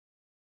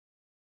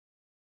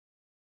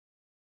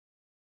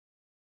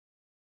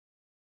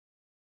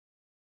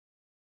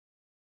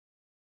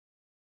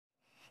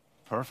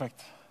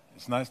Perfect.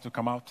 It's nice to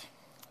come out.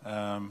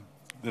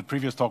 The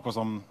previous talk was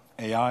on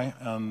AI,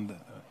 and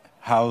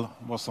Hal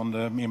was on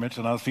the image,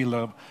 and I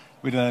feel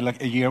with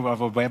like a year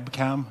of a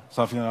webcam,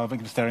 so I've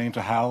been staring into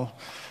Hal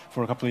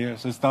for a couple of years.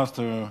 So it's nice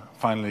to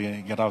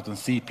finally get out and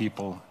see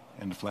people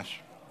in the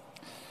flesh.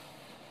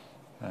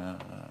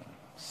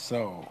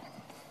 So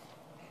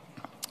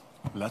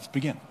let's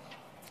begin.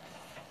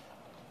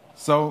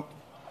 So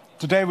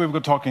today we will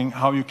be talking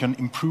how you can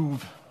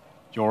improve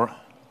your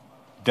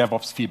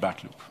DevOps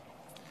feedback loop.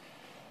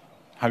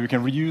 How you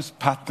can reuse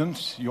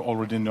patterns you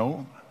already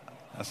know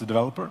as a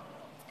developer.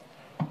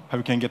 How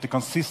you can get a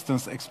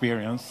consistent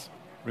experience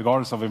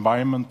regardless of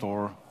environment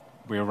or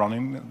where you're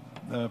running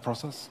the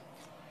process.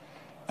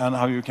 And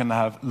how you can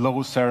have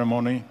low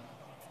ceremony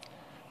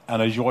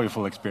and a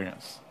joyful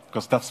experience,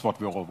 because that's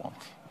what we all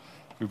want.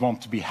 We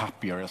want to be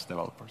happier as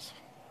developers.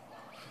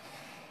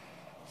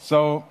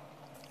 So,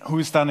 who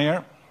is standing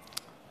here?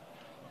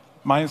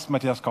 My name is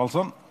Mattias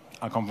Karlsson.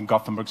 I come from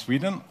Gothenburg,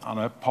 Sweden. I'm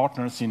a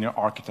partner senior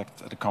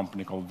architect at a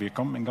company called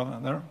Vcom in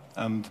there.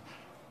 And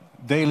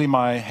daily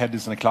my head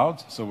is in the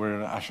cloud, so we're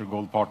an Azure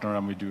Gold partner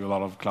and we do a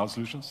lot of cloud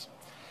solutions.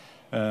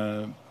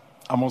 I'm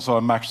also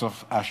a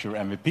Microsoft Azure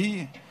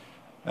MVP.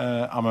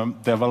 I'm a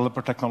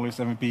developer technologist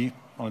MVP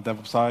on the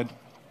DevOps side.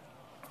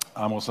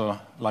 I'm also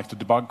like to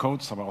debug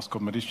codes. I'm an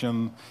Oscode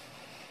magician.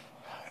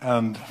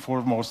 And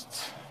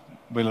foremost,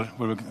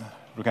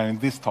 regarding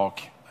this talk,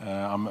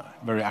 I'm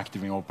very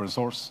active in open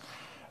source.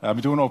 I've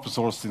been doing open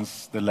source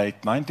since the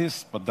late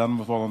 90s, but then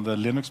was on the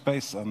Linux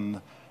space and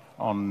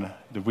on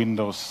the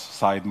Windows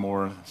side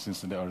more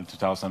since the early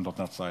 2000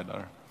 .NET side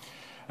there.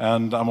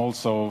 And I'm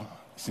also,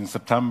 since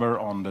September,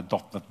 on the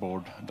 .NET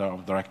board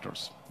of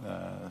directors.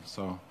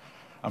 So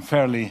I'm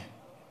fairly,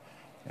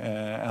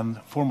 and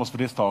foremost for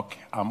this talk,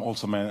 I'm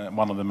also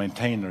one of the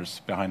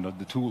maintainers behind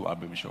the tool I've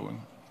been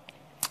showing.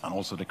 And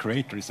also the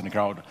creator is in the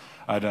crowd.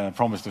 I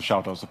promised to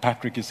shout out, so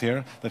Patrick is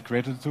here that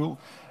created the tool.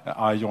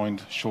 I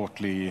joined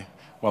shortly,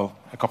 well,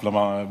 a couple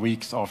of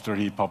weeks after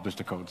he published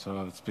the code,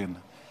 so it's been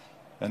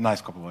a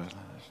nice couple of years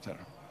there.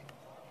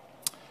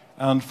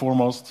 And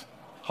foremost,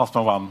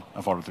 husband one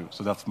and father two,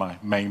 so that's my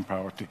main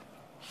priority.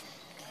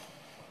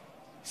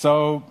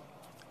 So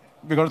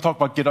we're going to talk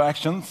about GitHub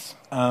Actions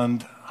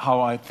and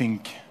how I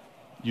think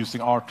using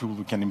our tool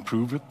we can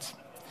improve it.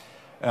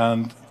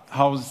 And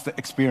how is the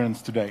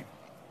experience today?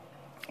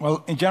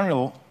 Well, in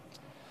general,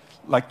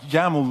 like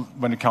YAML,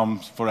 when it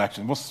comes for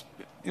action,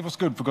 it was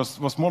good because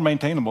it was more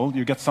maintainable.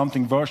 You get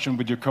something version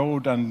with your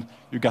code, and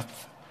you get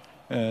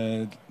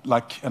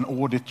like an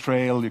audit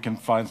trail. You can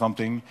find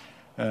something.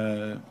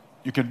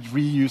 You could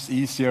reuse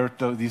easier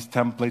these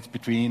templates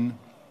between,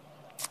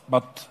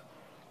 but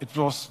it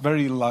was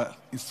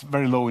it's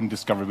very low in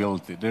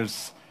discoverability.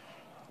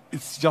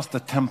 It's just a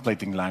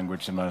templating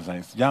language in many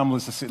things. YAML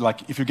is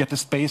like if you get the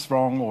space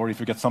wrong or if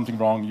you get something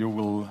wrong, you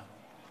will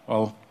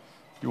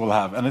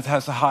have, and it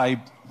has a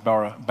high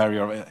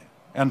barrier of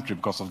entry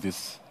because of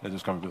this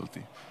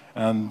discoverability.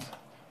 And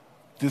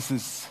this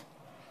is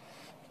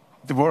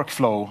the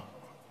workflow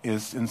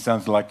is in a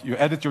sense like you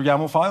edit your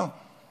YAML file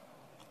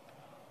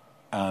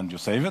and you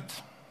save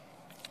it,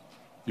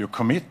 you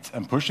commit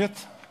and push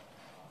it,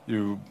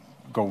 you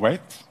go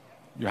wait,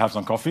 you have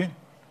some coffee,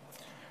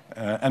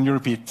 and you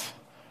repeat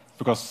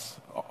because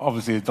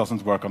obviously it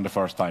doesn't work on the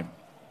first time.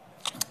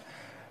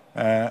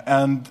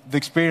 And the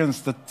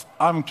experience that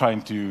I'm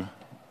trying to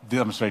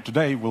demonstrate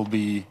today will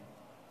be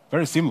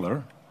very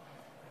similar,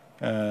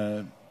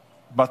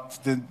 but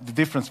the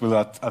difference with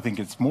that, I think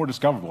it's more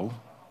discoverable,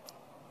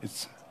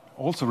 it's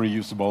also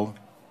reusable,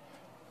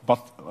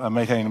 but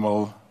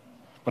maintainable,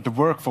 but the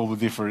workflow will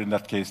differ in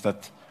that case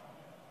that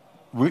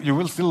you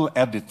will still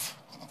edit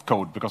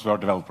code because we are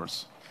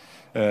developers.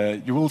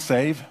 You will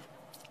save,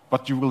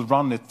 but you will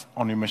run it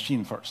on your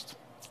machine first,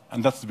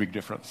 and that's the big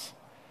difference.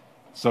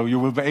 So you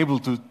will be able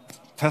to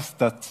test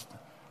that.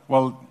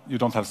 Well, you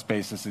don't have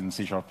spaces in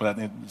C# but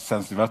it's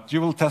sensitive. But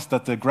you will test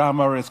that the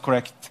grammar is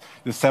correct,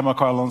 the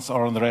semicolons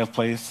are on the right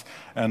place,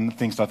 and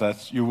things like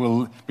that. You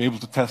will be able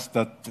to test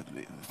that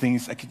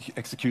things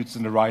executes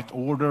in the right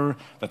order,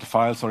 that the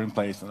files are in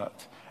place, and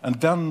that. And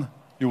then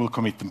you will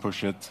commit and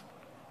push it,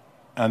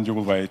 and you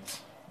will wait,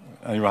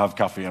 and you will have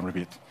coffee and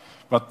repeat.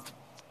 But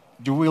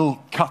you will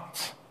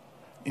cut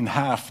in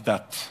half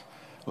that,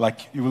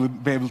 like you will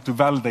be able to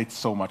validate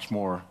so much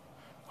more.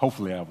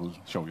 Hopefully, I will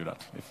show you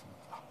that.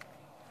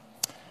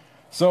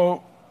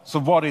 So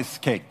what is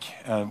Cake?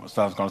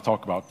 So I was going to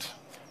talk about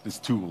this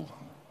tool.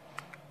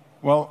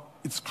 Well,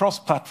 it's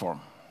cross-platform.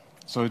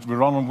 So it will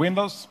run on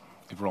Windows,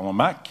 it will run on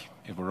Mac,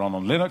 it will run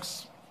on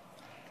Linux.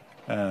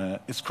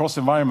 It's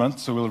cross-environment,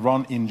 so it will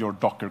run in your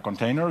Docker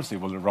containers, it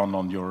will run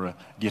on your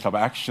GitHub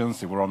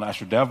Actions, it will run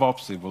Azure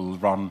DevOps, it will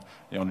run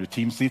on your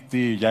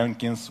TeamCity,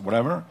 Jenkins,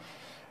 whatever.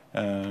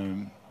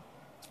 And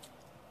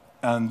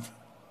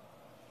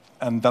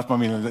that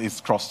one is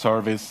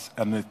cross-service,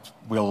 and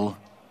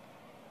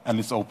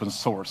it's open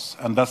source.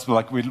 And that's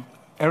like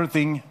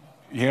everything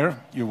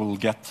here you will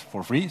get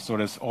for free. So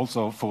there's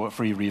also for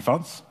free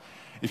refunds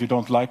if you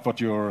don't like what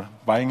you're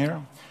buying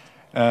here.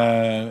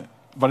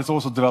 but it's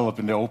also developed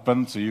in the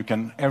open, so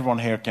everyone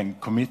here can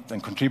commit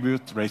and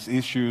contribute, raise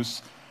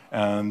issues,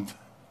 and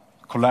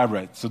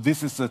collaborate. So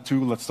this is a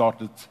tool that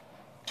started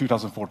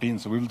 2014,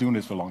 so we've been doing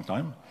this for a long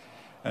time.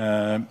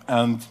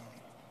 And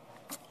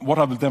what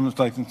I will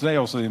demonstrate today,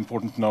 also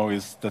important to know,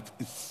 is that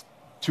it's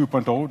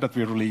 2.0 that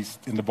we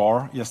released in the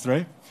bar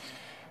yesterday.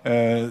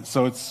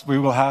 So we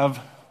will have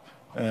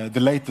the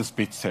latest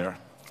bits here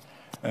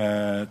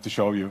to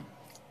show you.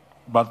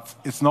 But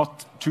it's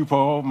not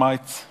 2.0,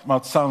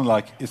 might sound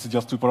like it's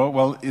just 2.0.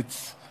 Well,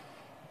 it's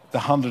the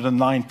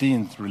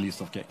 119th release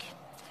of Cake.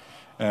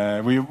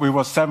 We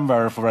were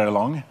 7-ware for very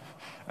long,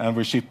 and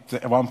we shipped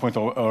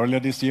 1.0 earlier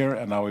this year,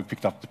 and now we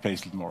picked up the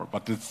pace a little more.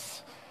 But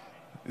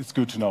it's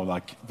good to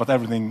know, but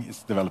everything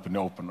is developed in the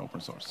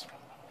open source.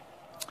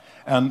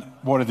 And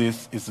what it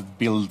is a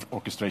build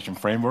orchestration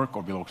framework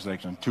or build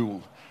orchestration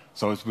tool.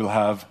 So it will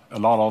have a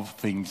lot of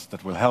things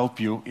that will help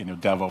you in your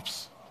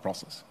DevOps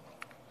process.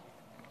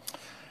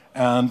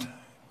 And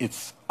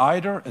it's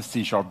either a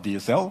C#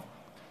 DSL,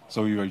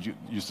 so you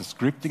use the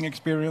scripting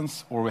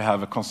experience, or we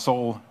have a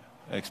console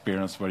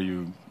experience where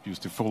you use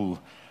the full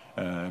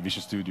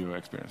Visual Studio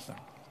experience there.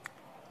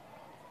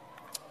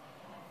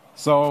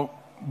 So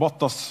what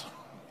does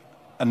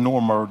a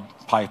normal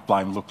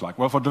pipeline look like?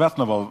 Well, for .NET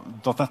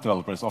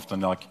developers,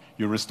 often like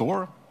you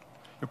restore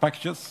your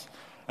packages,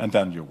 and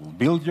then you will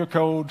build your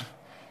code,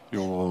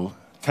 you will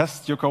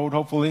test your code,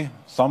 hopefully.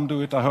 Some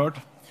do it, I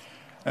heard.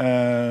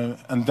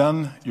 And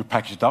then you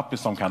package it up with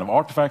some kind of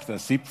artifact, a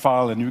zip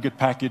file, a NuGet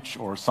package,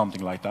 or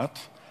something like that.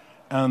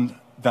 And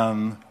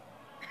then,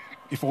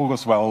 if all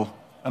goes well,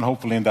 and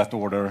hopefully in that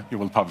order, you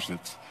will publish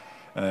it.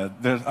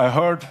 I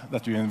heard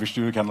that you in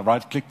Visual Studio can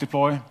right-click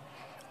deploy.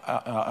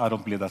 I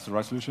don't believe that's the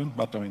right solution,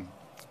 but I mean,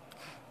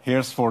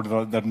 here's for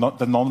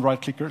the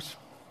non-right-clickers.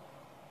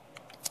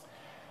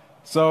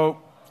 So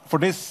for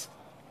this,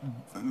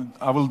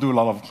 I will do a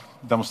lot of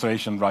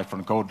demonstration right from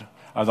the code.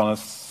 I've done a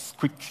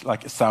quick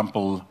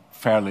sample,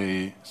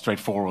 fairly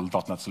straightforward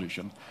 .NET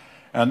solution.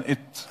 And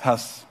it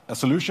has a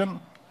solution.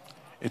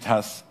 It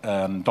has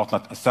a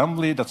 .NET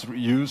assembly that's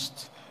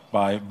used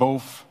by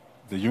both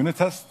the unit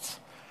tests,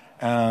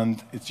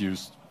 and it's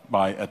used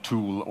by a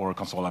tool or a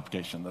console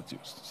application that's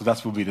used. So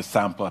that will be the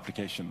sample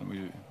application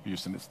we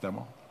use in this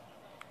demo.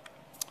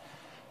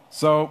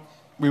 So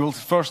we will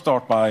first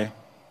start by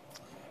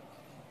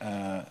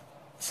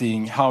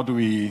seeing how do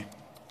we...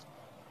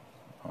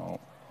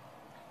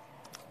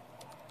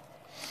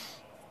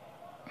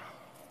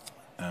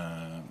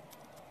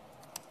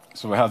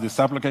 so we have this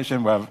sample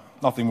application. We have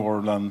nothing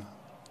more than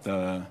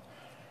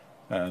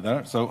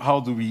there. So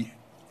how do we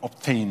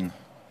obtain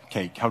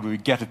Cake? How do we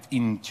get it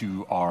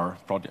into our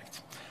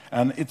project?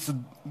 And it's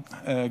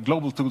a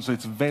global tool, so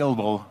it's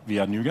available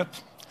via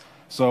NuGet.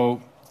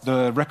 So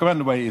the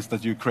recommended way is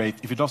that you create,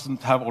 if it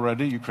doesn't have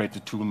already, you create a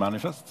tool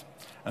manifest.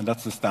 And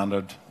that's the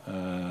standard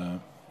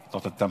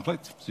 .NET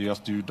template. So you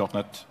just do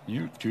 .NET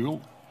new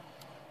tool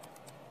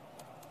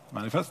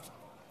manifest.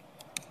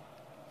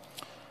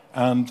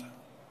 And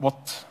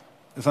what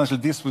essentially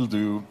this will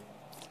do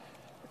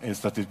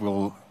is that it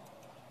will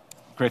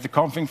create a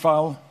config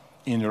file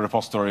in your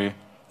repository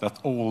that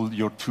all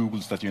your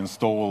tools that you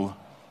install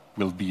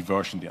will be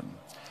versioned in.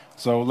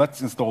 So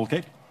let's install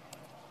Cake.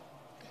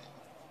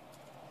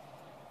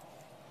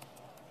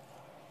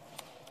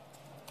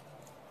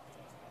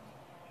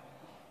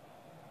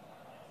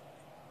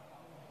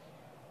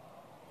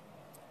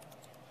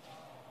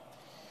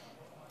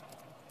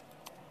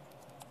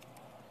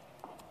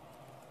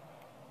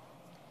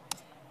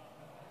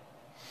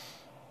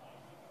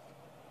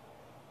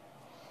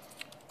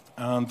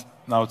 And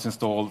now it's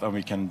installed, and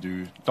we can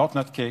do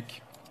 .NET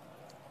Cake.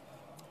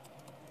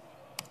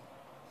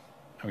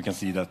 And we can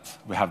see that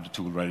we have the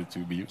tool ready to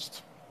be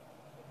used.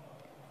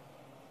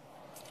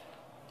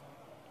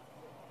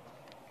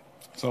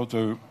 So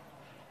to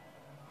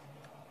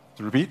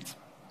repeat,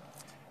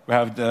 we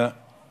have the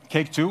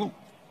Cake tool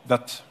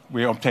that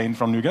we obtained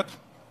from NuGet.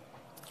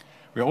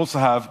 We also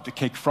have the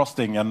Cake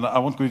frosting, and I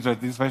won't go into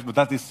this, but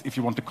that is if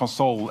you want the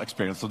console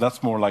experience. So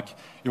that's more like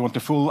you want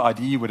the full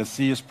IDE with a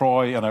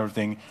CSPROI and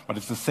everything, but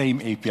it's the same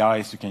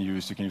APIs you can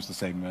use. You can use the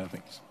same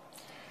things.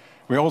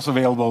 We're also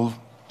available,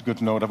 good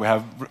to know that we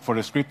have, for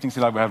the scripting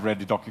side, we have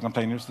ready Docker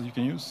containers that you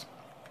can use.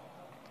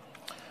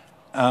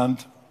 And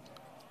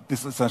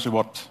this is essentially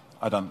what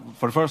I've done.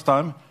 For the first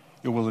time,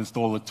 you will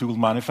install a tool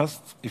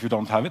manifest if you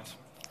don't have it.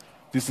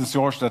 This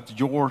ensures that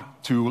your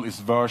tool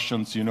is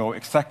versioned, so you know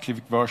exactly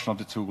which version of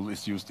the tool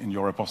is used in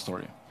your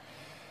repository.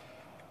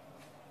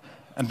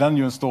 And then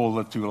you install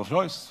the tool of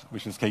choice,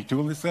 which is Cake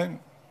tool this thing.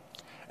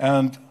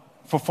 And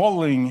for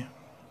following,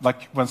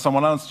 like when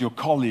someone else, your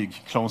colleague,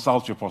 clones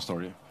out your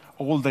repository,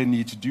 all they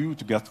need to do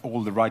to get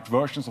all the right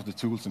versions of the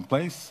tools in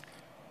place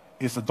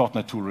is a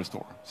 .NET tool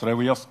restore. So they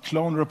will just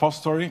clone the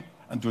repository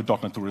and do a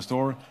 .NET tool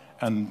restore,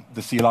 and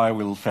the CLI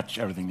will fetch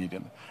everything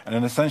needed. And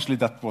then essentially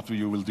that's what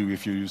you will do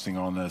if you're using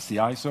on a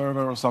CI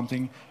server or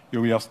something.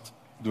 You will just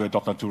do a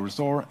 .NET tool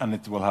restore, and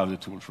it will have the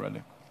tools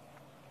ready.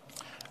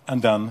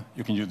 And then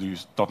you can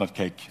use .NET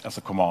Cake as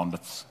a command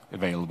that's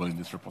available in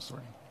this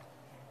repository.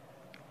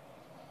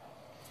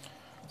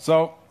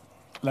 So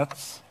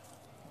let's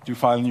do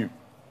file new.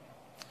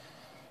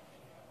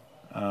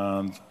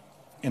 And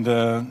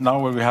now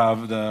where we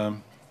have the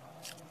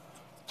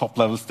top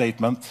level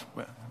statement,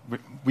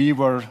 we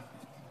were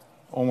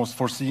almost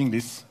foreseeing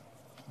this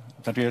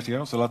 20 years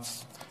ago. So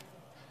let's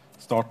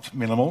start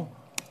minimal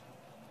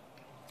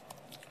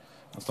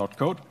and start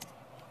code.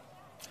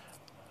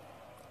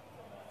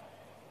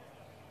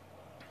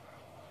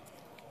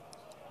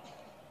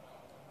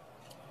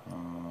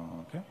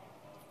 Okay,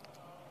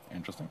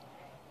 interesting.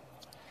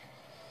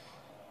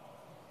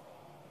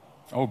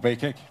 Oh, bake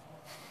cake.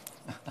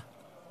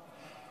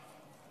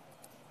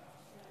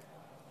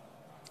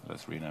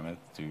 Let's rename it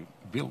to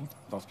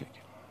build.cake.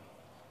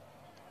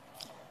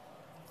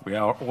 We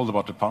are all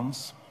about the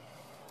puns.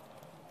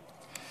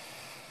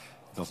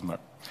 It doesn't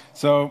matter.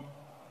 So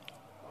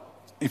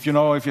if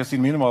you've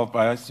seen minimal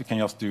bias, you can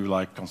just do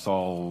like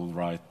console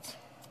write.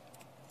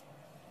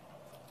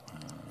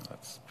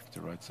 Let's pick the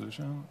right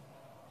solution.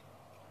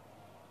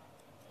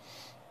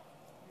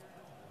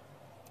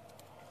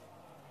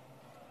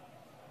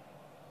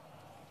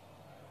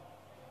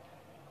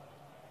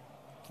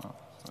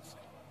 Let's see.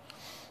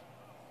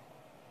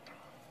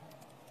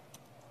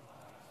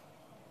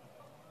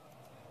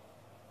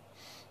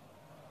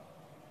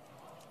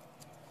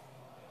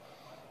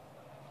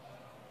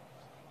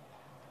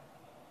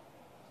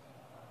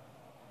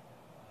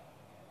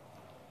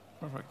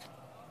 Perfect.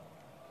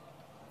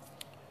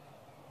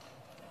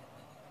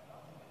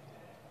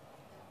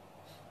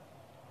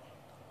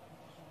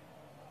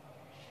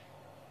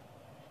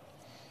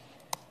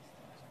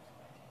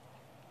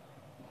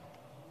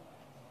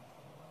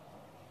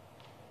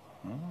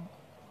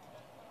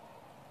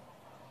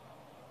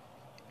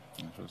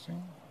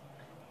 Interesting.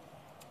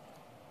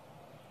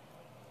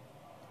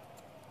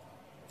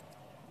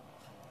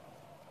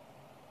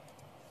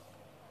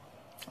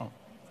 Oh.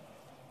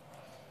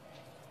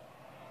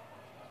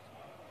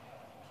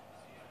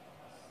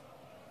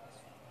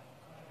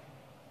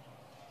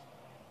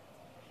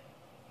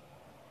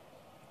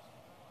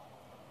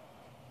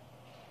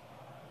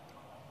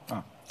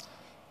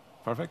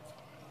 Perfect.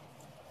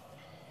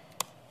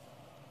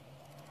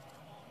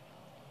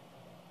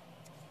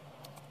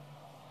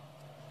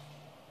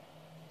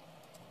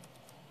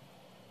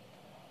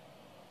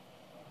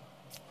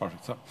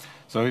 Perfect.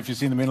 So if you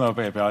see in the middle of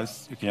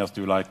APIs, you can just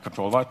do like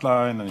control white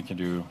line, and you can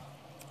do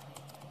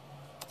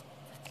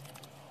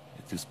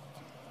this,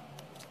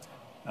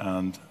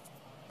 and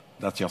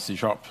that's just C#.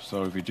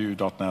 So if we do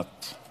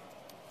 .NET,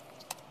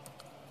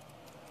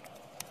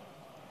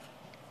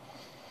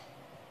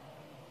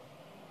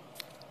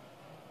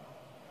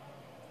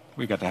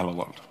 we get the hello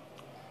world.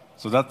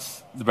 So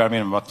that's the bare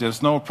minimum, but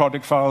there's no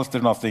project files,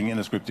 there's nothing in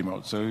the scripting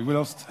mode. So we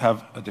will just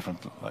have a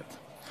different light.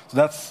 So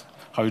that's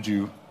how you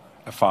do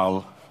a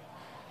file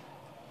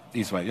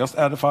this way. Just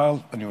add a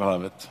file, and you will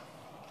have it.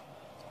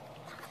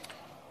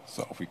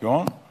 So if we go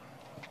on.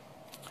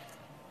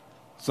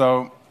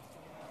 So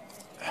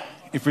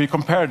if we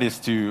compare this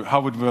to how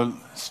we will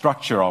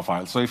structure our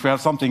file. So if we have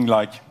something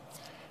like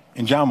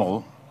in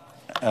YAML,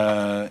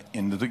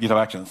 in the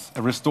GitHub Actions,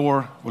 a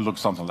restore will look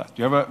something like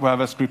that. We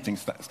have a scripting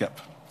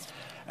step.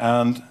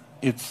 And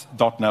it's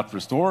 .NET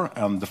restore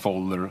and the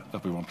folder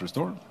that we want to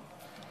restore.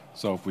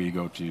 So if we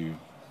go to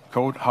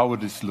code, how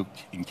would this look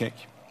in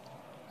Cake?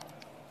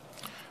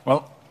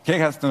 Well,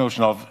 Cake has the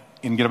notion of,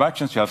 in GitHub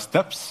Actions, you have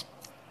steps.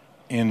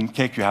 In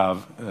Cake, you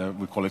have,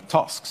 we call it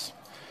tasks.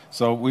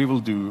 So we will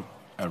do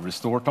a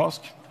restore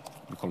task.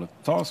 We call it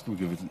task. We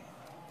give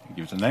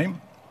it a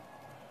name.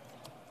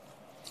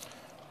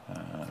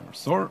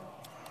 Restore.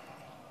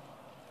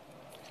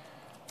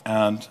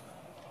 And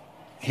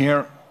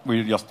here,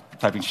 we're just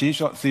typing C#.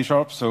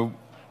 So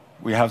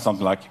we have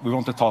something like, we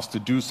want the task to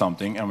do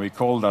something, and we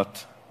call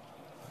that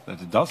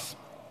it does.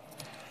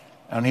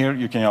 And here,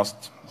 you can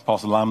just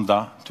pass a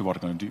lambda to what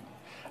it's going to do.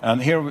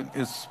 And here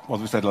is what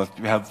we said, like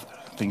we have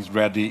things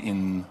ready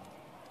in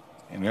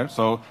here.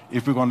 So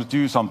if we're going to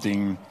do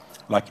something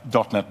like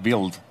 .NET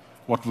build,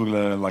 what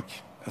will like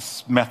a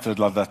method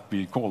like that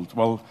be called?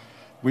 Well,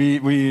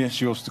 we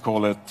chose to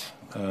call it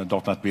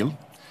 .NET build.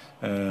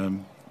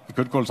 We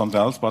could call it something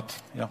else,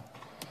 but yeah.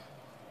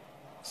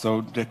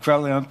 So the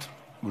equivalent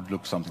would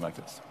look something like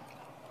this.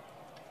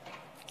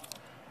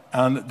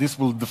 And this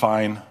will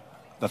define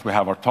that we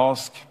have our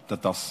task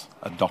that does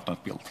a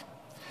 .NET build.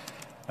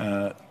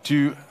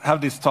 To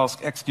have this task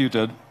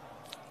executed,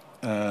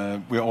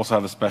 we also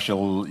have a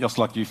special, just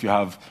like if you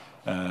have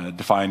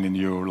defined in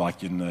your,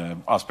 like in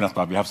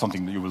ASP.NET, you have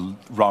something that you will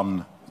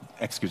run,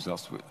 execute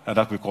us with, and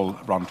that we call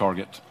run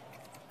target.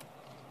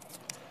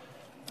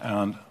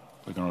 And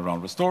we're going to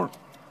run restore.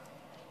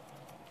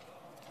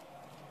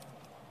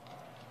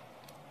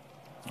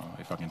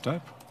 If I can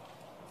type.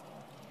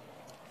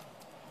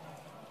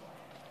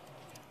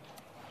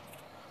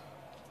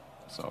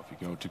 So if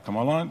you go to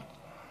command line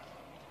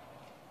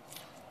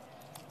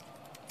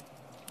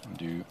and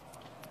do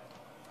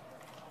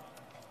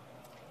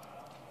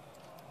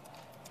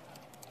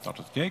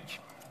 .cake.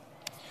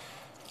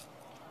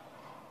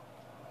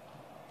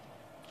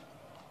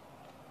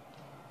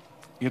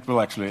 it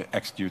will actually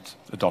execute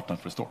a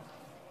 .NET restore.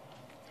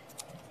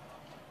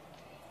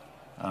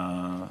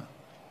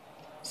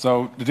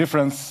 So the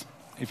difference,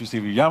 if you see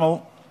the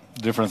YAML,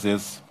 the difference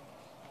is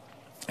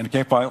in the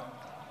cake file,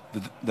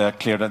 the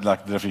clear that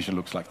like the definition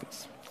looks like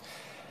this.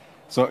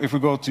 So if we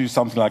go to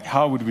something like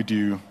how would we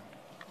do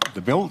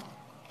the build,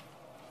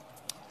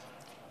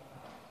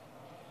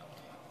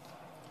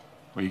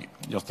 we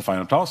just define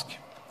a task.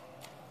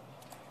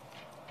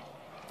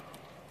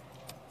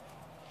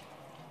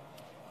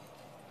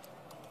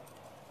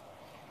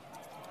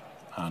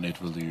 And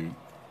it will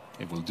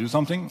do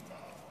something.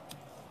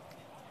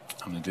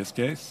 And in this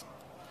case,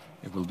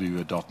 it will do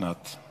a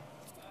 .NET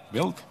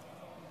build.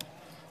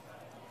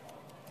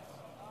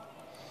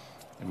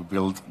 It will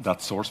build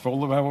that source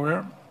folder we have over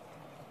here.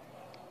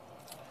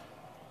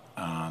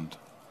 And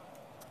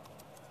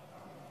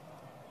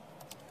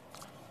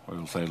we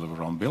will say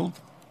run build.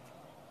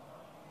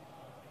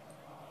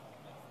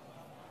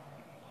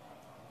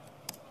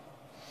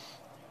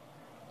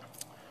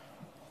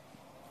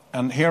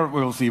 And here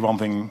we will see one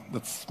thing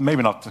that's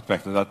maybe not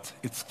expected, that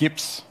it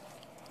skips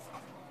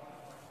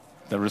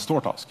the restore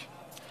task.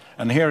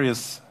 And here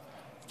is,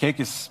 Cake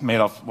is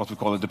made of what we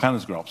call a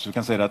dependency graph. So you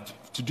can say that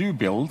to do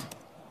build,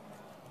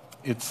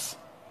 it's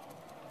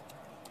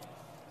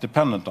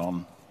dependent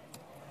on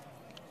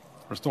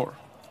restore.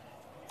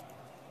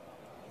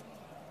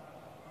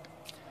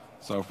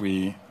 So if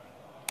we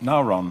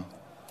now run,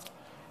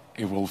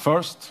 it will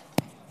first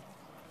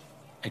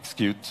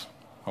execute,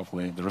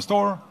 hopefully, the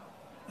restore,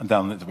 and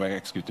then it will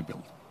execute the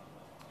build.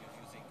 You're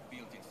using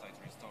build inside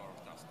restore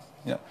tasks.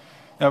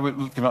 Yeah,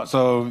 we'll come out.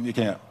 So you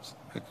can,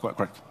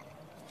 correct.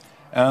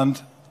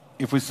 And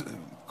if we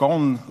go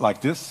on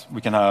like this,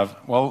 we can have,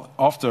 well,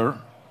 after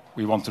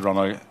we want to run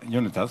a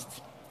unit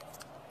test,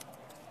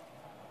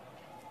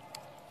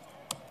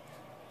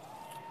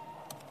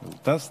 we'll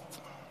test.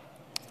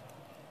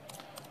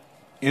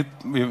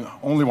 We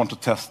only want to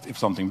test if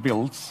something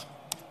builds.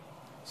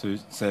 So you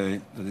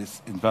say that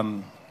it's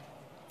invent.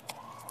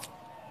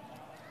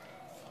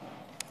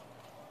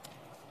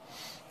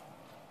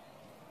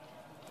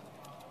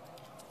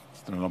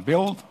 Run a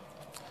build,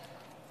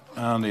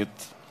 and it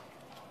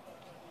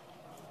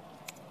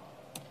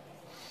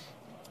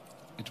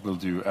will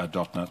do a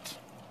 .NET.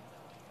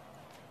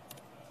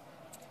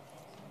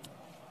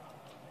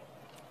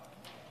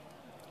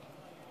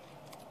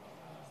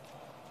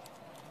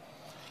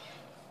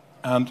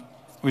 And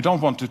we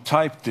don't want to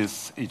type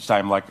this each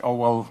time like, oh,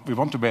 well, we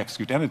want to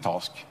execute any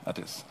task at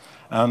this.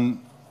 And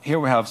here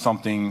we have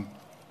something.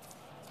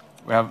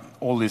 We have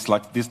all this,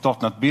 like this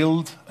 .NET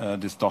build,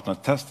 this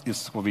 .NET test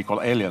is what we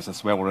call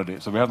aliases. We have already.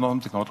 So we have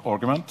something called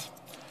argument,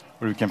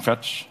 where we can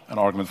fetch an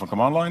argument from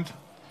command line.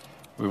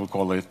 We will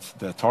call it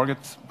the target,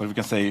 but we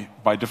can say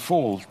by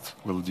default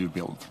we'll do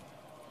build.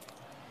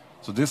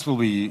 So this will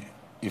be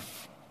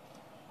if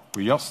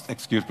we just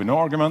execute with no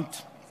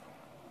argument,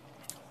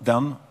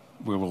 then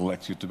we will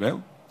execute the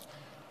build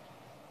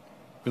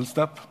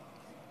step.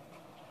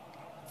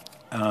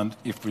 And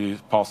if we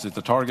pass it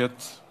the target,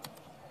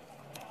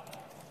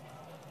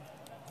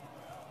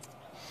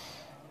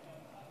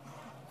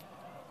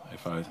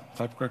 if I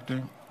type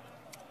correctly,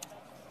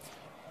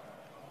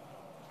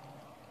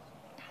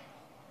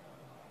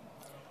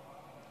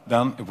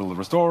 then it will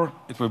restore,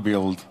 it will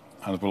build,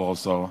 and it will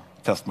also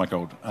test my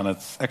code. And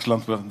it's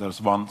excellent when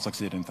there's one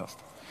succeeding test.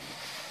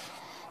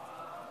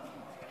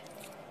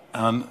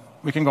 And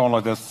we can go on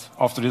like this.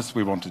 After this,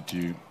 we wanted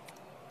to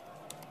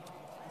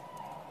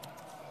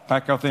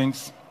pack our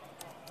things.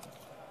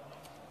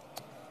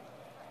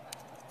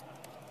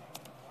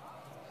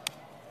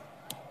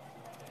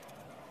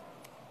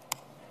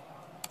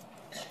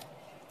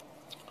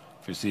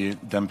 If you see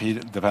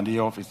depending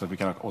of is that we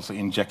can also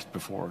inject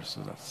before,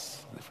 so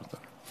that's different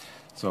there.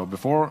 So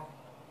before,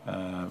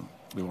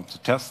 we want to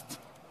test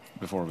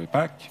before we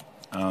pack,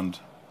 and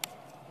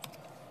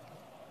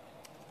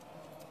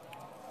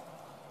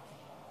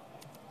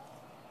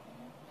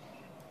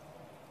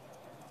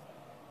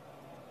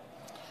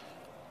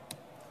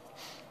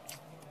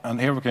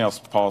here we can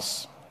just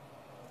pass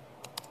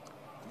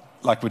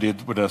like we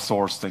did with the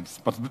source things.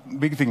 But the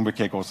big thing with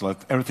Cake also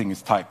that everything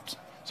is typed.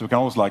 So we can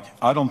also like,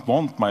 I don't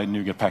want my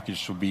NuGet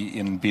package to be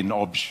in bin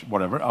obj,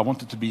 whatever. I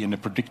want it to be in a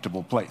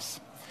predictable place.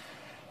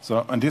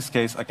 So in this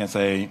case, I can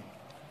say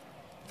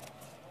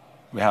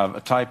we have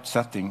a typed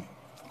setting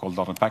called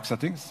 .NET pack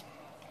settings,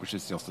 which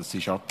is just a C#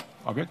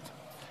 object.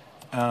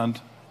 And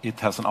it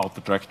has an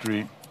output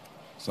directory.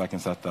 So I can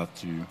set that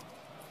to,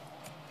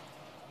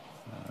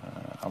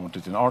 I want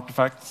it in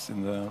artifacts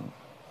in the,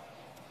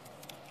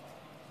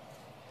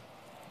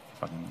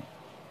 if I can,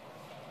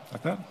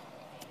 like that.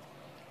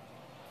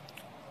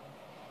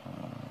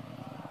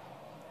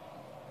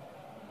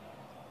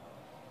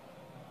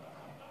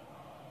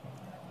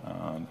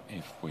 And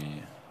if we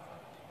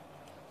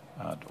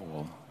add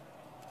all,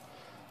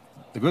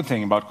 the good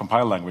thing about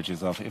compile language is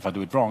that if I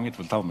do it wrong, it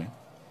will tell me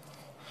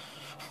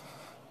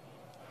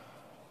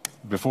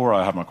before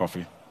I have my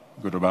coffee,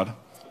 good or bad.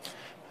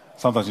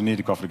 Sometimes you need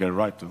a coffee to get it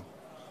right too.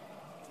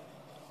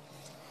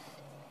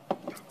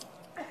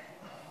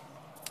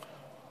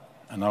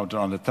 And now to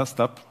run the test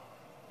step.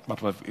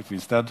 But what if we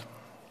instead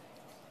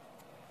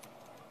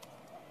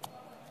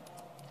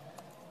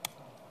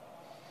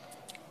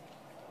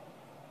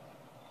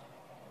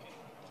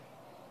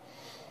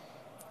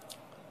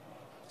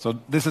So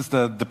this is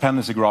the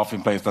dependency graph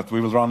in place that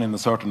we will run in a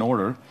certain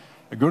order.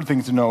 A good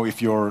thing to know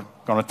if you're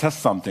going to test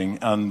something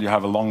and you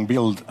have a long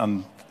build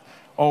and,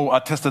 oh, I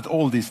tested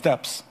all these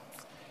steps,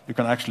 you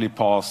can actually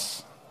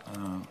pass,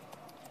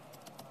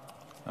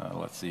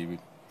 let's see,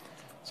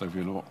 so if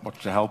you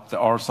watch the help,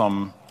 there are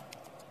some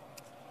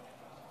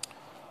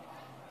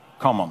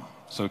common,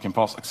 so you can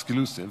pass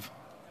exclusive,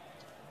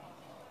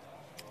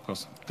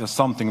 because there's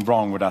something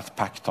wrong with that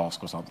pack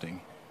task or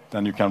something,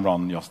 then you can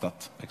run just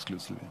that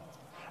exclusively.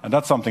 And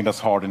that's something that's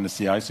hard in the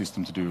CI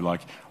system to do,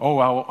 like, oh,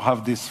 I'll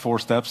have these 4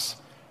 steps,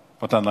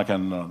 but then I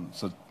can,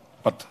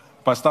 but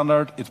by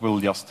standard, it will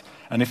just,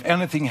 and if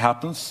anything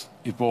happens,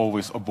 it will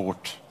always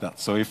abort that.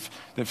 So if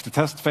the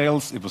test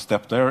fails, it will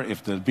stop there.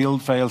 If the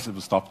build fails, it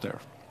will stop there.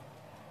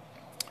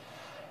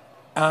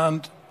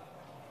 And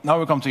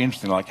now we come to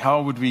interesting, like,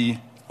 how would we,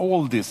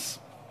 all this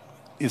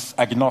is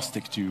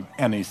agnostic to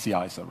any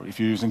CI server. If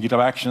you're using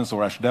GitHub Actions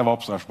or Azure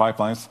DevOps or Azure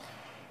Pipelines,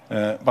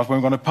 but when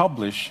we're going to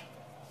publish,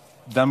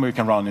 then we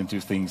can run into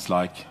things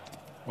like,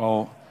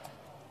 well,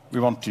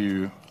 we want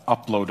to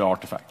upload the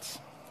artifacts.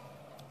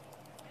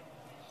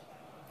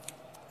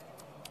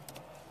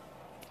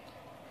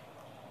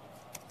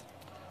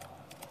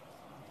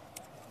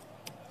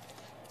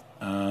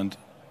 And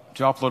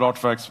to upload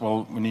artifacts,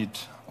 well, we need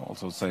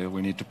also say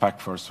we need to pack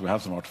first, so we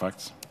have some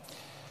artifacts.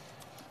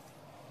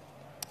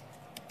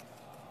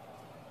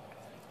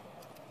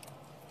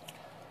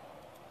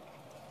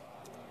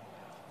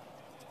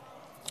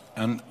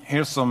 And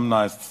here's some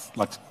nice,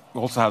 like,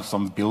 we also have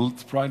some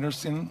build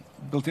providers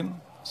built in.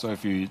 So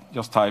if you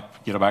just type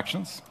GitHub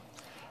Actions,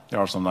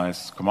 there are some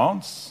nice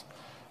commands.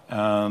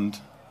 And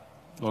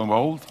lo and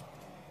behold,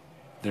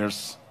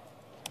 there's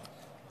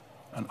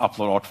an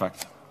upload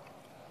artifact,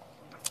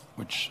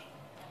 which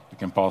you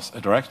can pass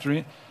a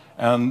directory.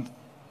 And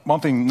one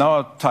thing, now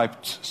I've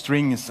typed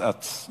strings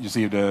at, you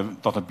see the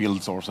 .NET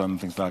build source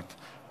and things like that.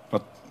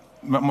 But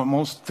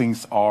most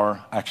things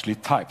are actually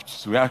typed.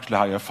 So we actually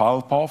have a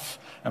file path,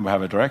 and we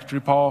have a directory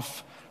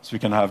path, so we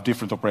can have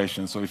different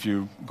operations. So if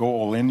you go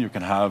all in, you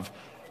can have,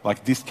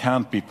 like, this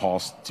can't be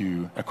passed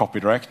to a copy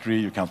directory,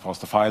 you can't pass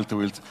the file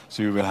to it,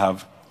 so you will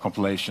have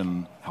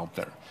compilation help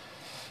there.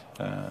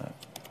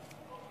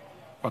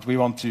 But we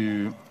want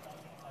to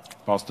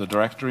pass the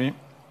directory,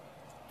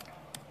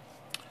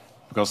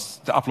 because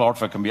the upload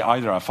artifact can be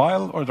either a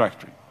file or a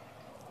directory.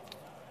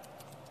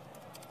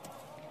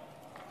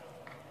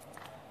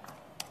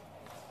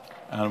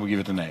 And we give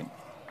it a name.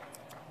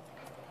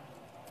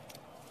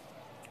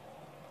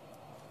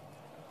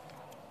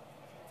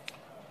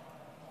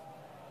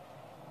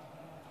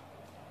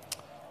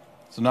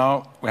 So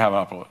now we have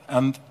an upload.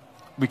 And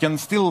we can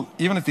still,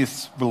 even if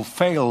this will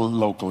fail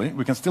locally,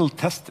 we can still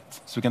test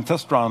it. So we can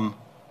test run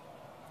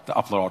the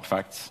upload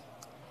artifacts.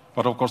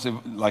 But of course,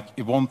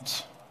 it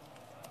won't.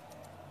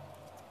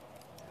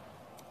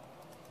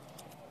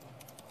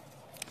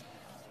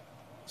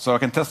 So I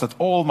can test that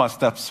all my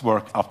steps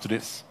work up to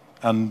this.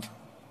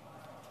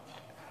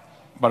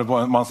 But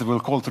once it will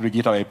call to the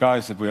GitHub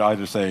APIs, it will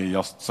either say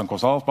just some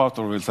console output,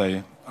 or it will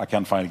say, I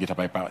can't find GitHub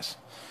APIs.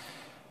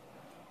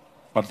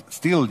 But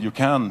still, you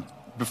can,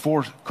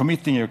 before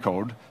committing your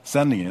code,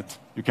 sending it,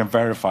 you can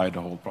verify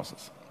the whole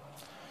process.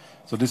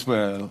 So this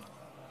will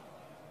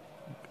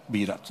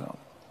be that.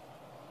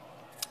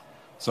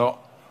 So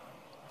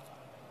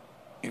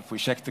if we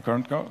check the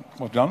current code, what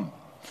we've done.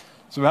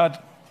 So we had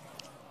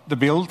the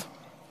build,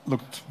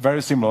 looked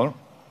very similar.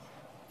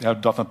 We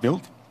have .NET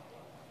build.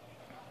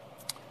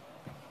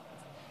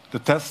 The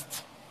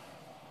test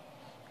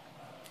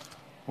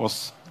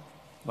was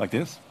like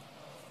this.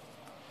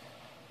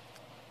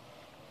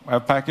 We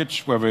have a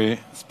package where we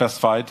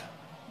specified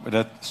with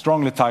a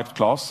strongly typed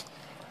class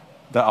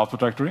the output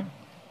directory.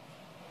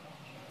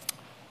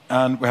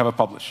 And we have a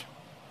publish.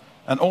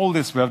 And all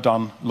this we have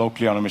done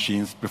locally on our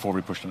machines before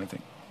we pushed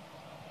anything.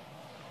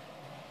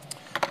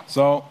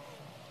 So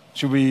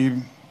should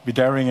we be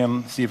daring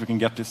and see if we can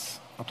get this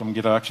up on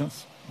GitHub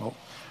Actions? Well,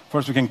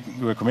 first we can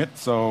do a commit.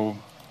 So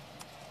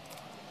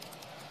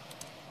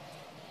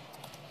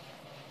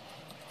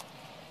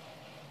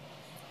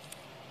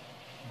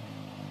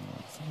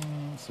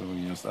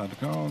we just add the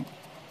code.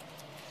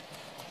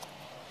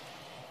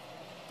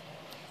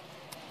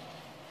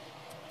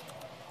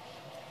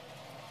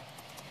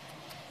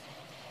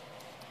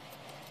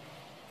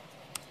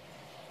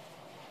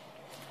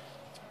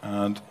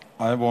 And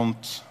I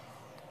won't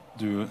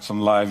do some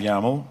live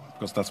YAML,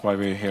 because that's why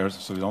we're here,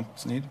 so we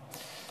don't need.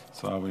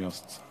 So I will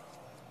just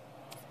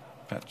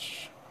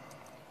patch.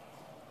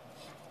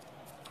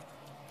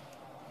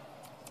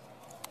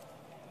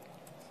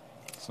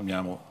 Some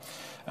YAML.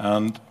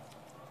 And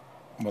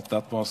what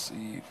that was,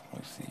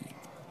 let's see.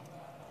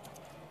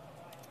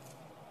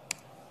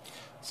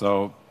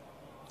 So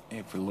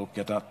if we look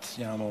at that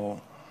YAML,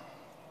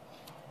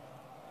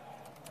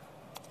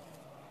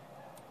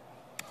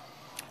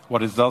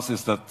 what it does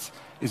is that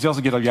it's just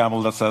a GitHub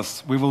YAML that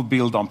says we will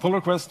build on pull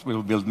request, we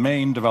will build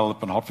main,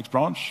 develop, and hotfix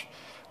branch.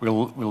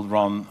 We'll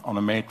run on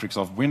a matrix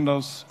of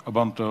Windows,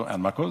 Ubuntu,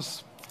 and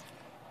macOS.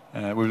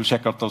 We will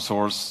check out the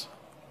source,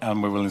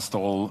 and we will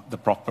install the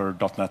proper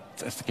 .NET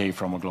SDK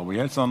from a global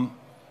JSON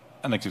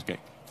and execute.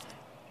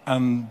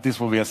 And this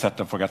will be a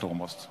setup for Get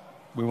Almost.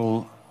 We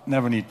will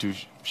never need to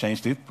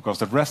change it because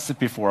the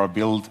recipe for our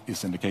build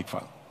is in the cake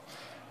file.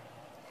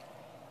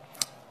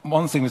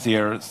 One thing we see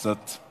here is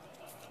that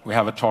we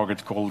have a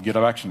target called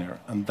GitHub Action here,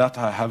 and that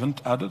I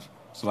haven't added,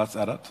 so let's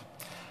add it.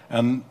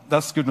 And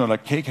that's good to know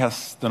that Cake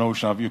has the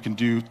notion of you can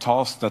do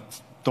tasks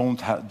that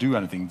don't do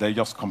anything. They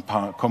just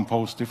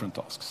compose different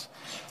tasks.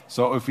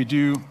 So if we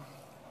do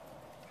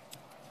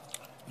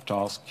a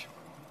task,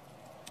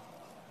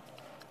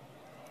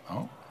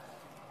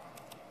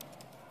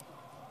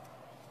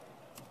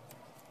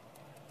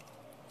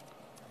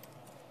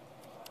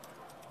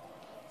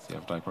 see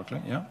if I type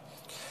correctly, yeah.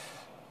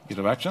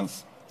 GitHub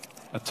Actions.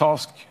 A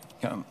task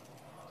can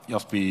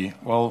just be,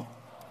 well,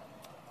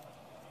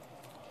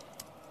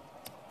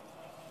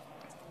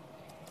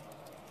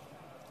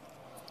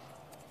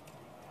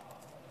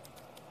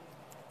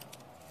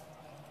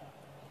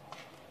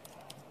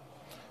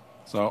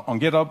 so on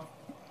GitHub,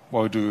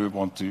 why do we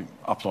want to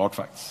upload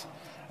artifacts?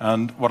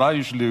 And what I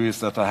usually do is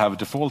that I have a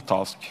default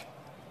task,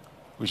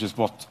 which is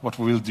what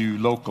we will do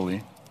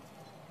locally.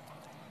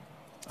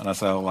 And I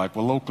say, like,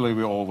 well, locally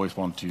we always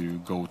want to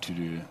go to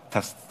the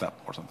test step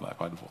or something like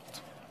by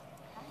default.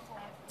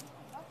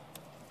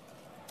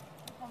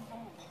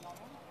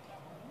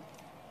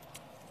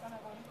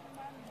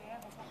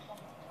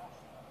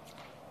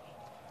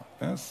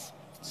 Yes.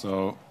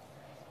 So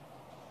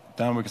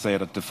then we can say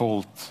that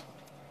default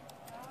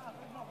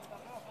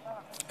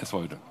is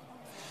what we do.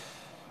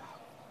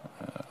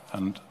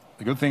 And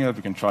the good thing is that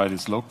we can try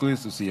this locally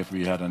to see if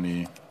we had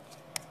any.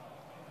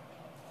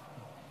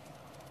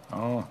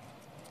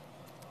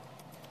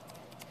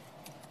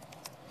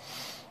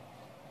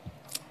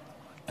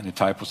 Any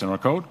typos in our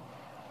code.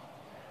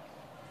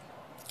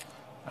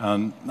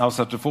 And now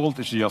set default,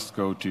 it should just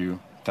go to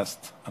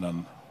test and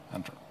then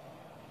enter.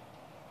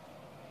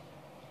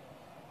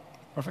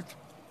 Perfect.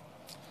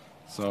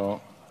 So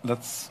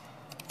let's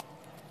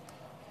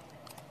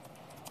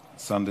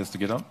send this to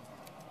GitHub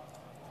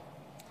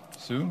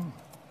soon.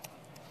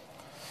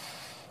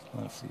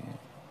 Let's see.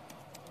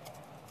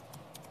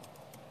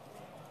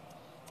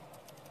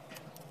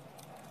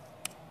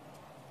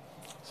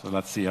 So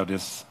let's see how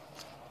this.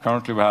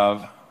 Currently we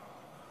have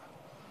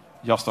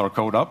just our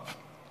code up.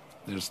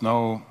 There's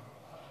no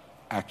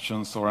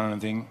actions or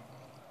anything.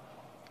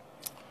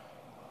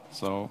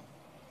 So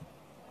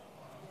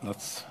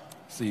let's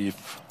see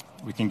if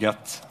we can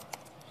get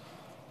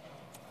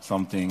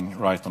something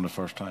right on the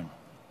first time.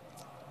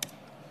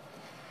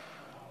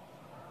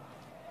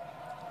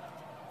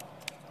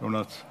 Or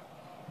not.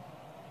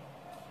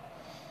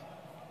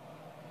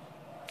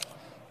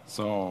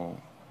 So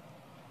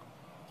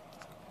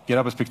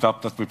GitHub has picked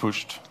up that we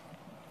pushed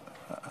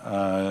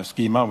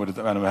schema with it,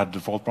 and we had the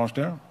default branch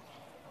there.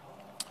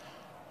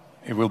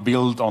 It will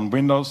build on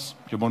Windows,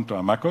 Ubuntu,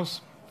 and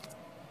macOS.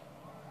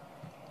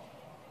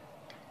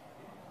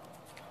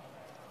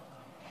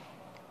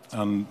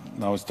 And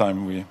now it's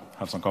time we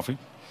have some coffee.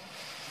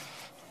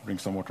 Drink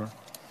some water.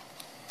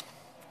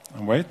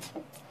 And wait.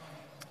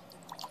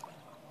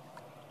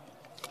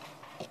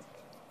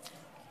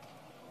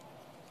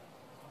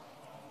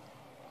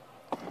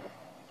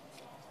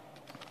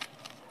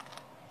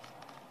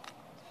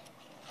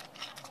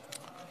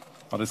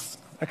 But it's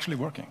actually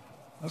working.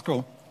 That's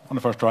cool, on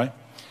the first try.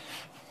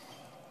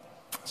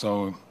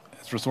 So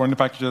it's restoring the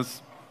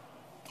packages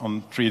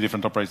on 3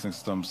 different operating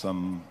systems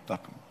and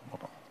that.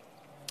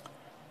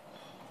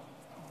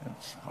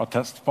 It's our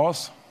test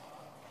pass.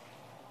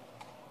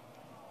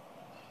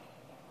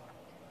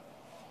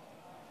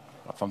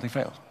 But something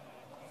failed.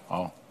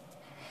 Oh.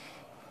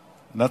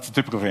 And that's a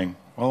typical thing.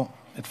 Well,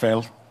 it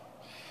failed.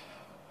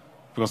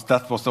 Because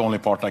that was the only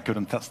part I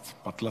couldn't test.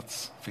 But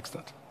let's fix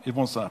that. It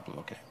wants an apple,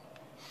 okay.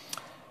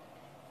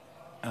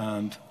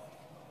 And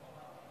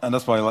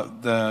that's why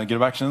the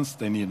GitHub Actions,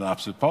 they need an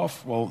absolute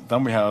path. Well,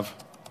 then we have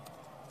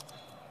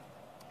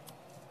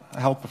a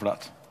helper for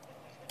that.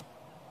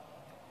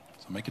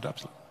 So make it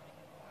absolute.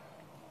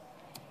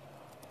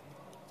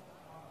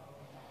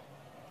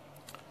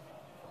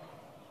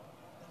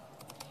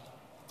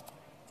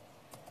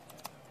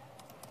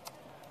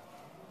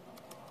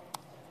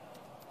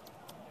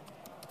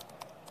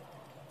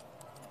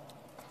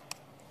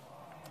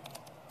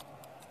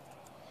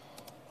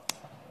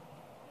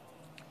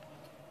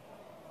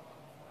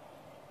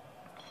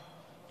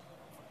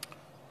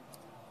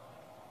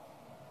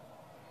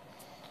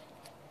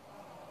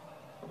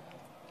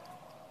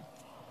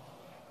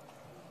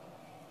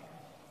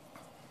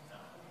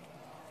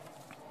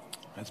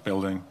 It's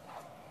building.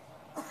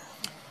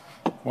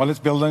 While it's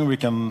building, we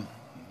can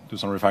do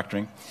some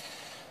refactoring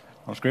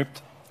on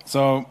script.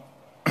 So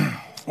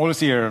all you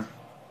see here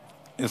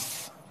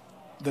is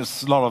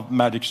there's a lot of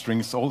magic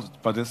strings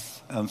by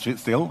this, and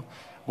still,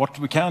 what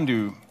we can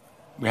do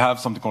we have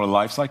something called a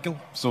lifecycle.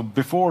 So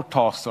before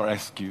tasks are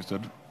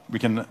executed, we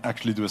can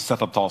actually do a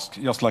setup task,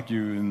 just like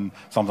you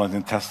sometimes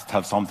in test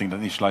have something that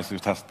initializes your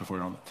test before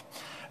you run it.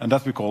 And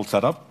that we call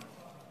setup.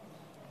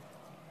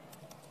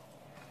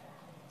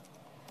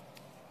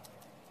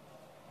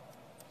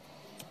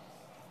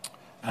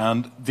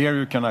 And there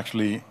you can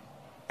actually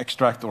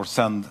extract or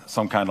send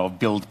some kind of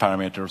build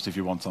parameters if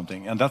you want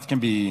something. And that can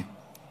be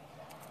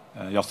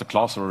just a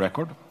class or a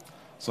record.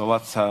 So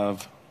let's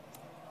have,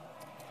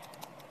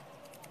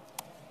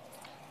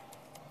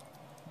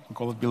 we can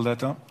call it build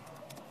data.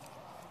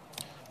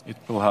 It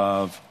will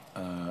have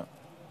a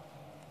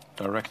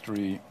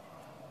directory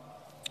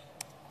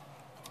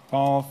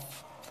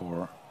path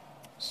for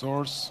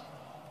source.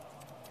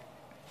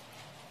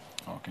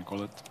 Or I can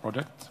call it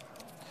project.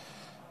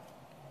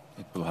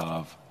 It will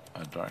have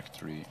a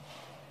directory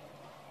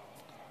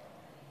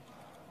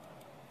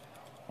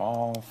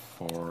path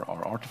for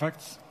our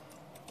artifacts.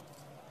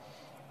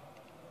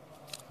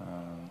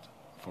 And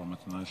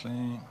format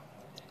nicely.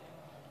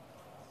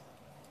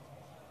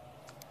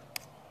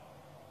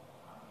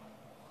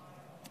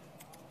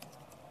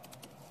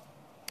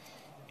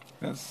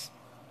 Yes.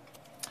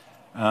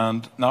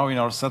 And now in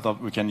our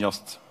setup, we can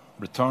just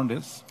return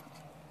this.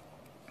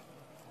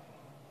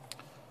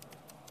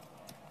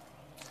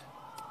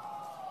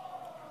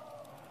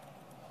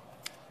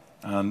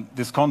 And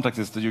this context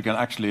is that you can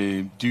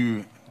actually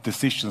do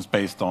decisions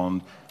based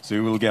on, so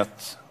you will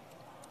get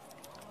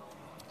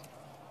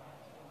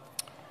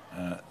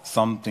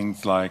some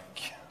things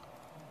like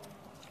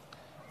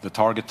the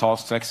target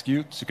tasks to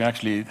execute. So you can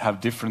actually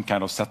have different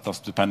kind of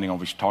setups depending on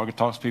which target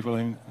tasks people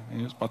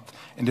use. But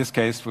in this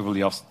case, we will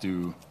just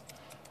do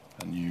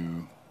a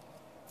new,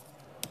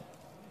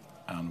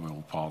 and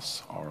we'll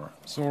pass our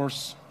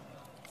source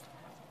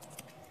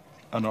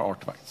and our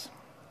artifacts.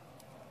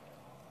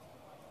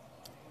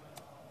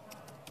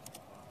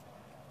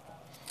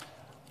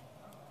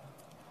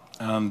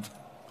 And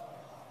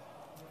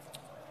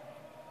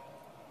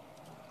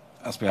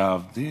as we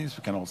have these,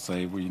 we can also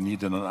say we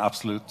need an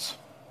absolute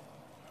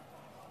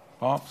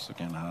path, so we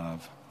can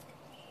have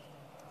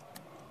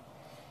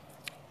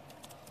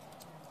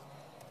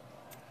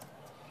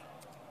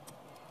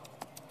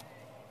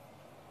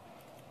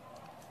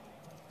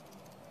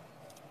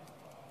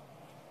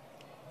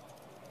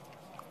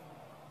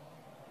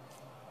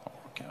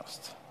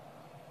forecast.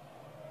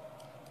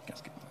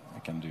 I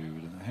can do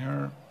it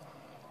here.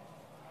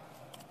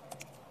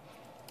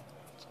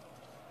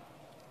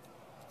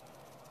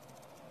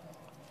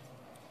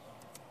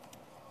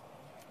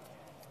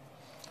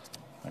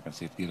 I can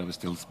see GitHub is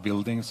still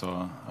building, so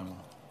I will.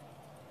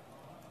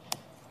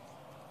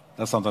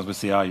 That's sometimes with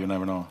CI, you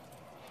never know.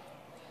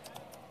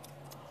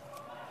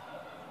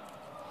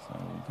 So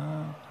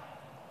that.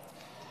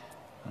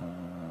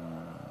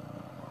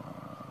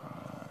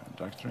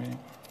 Directory.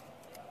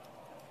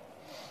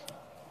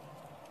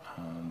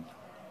 And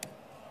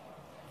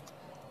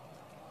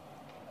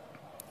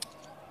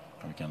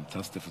we can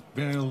test if it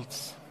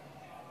builds.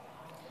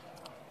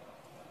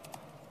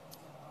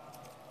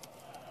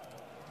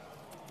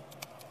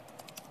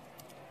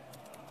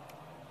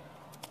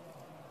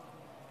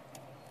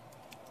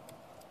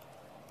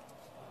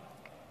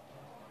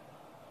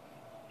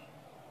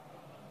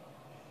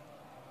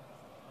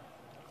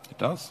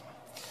 Does.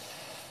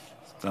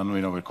 Then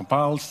we know it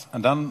compiles,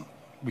 and then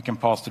we can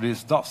pass to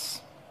this does.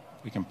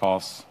 We can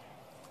pass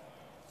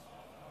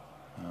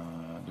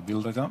the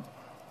build data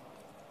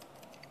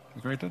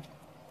we created.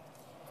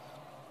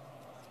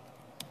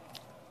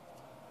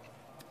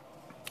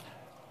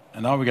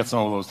 And now we get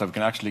some of those that we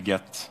can actually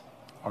get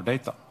our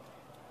data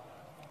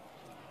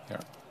here.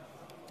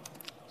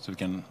 So we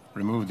can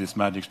remove these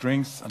magic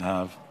strings and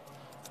have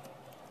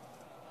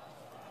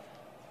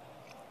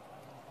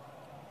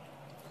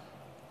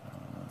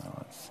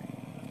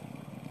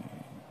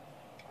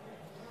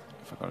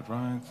got it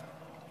right. Is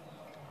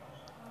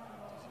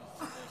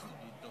it supposed to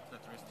be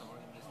 .NET restore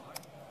in this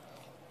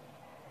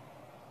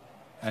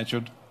line? It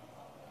should.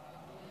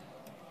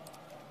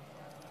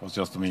 It was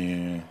just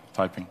me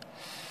typing.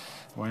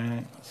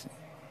 Wait, let's see.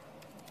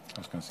 I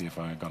was going to see if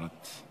I got it.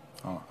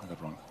 Oh, I got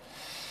it wrong.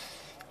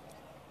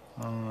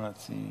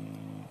 Let's see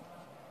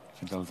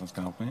if intelligence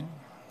can help me.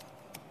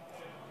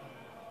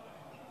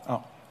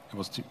 Oh, it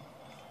was 2.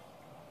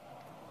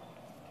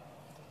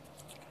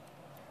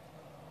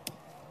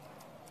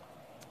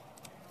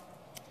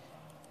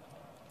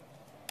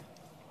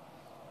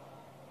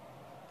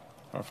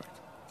 Perfect.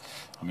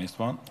 I missed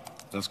one.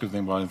 That's a good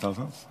thing about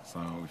intelligence. So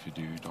if you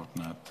do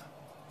 .NET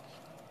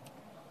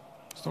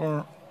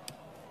store,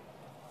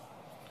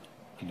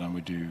 and then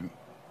we do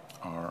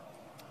our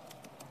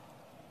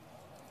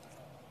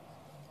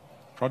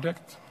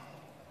project,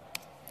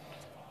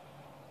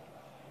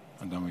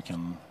 and then we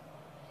can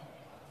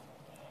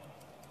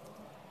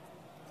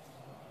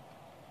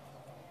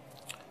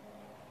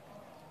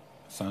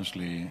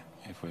essentially,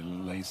 if we're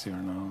lazier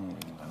now,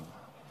 we'll have,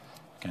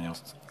 can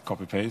just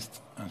copy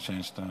paste and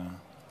change the,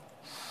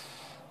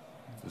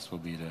 this will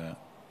be the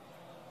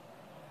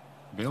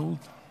build.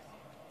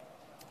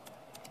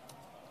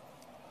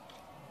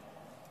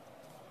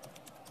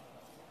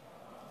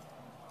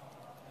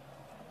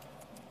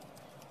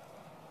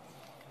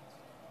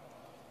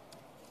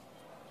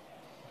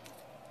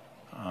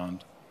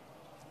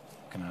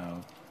 can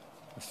have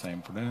the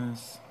same for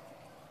this.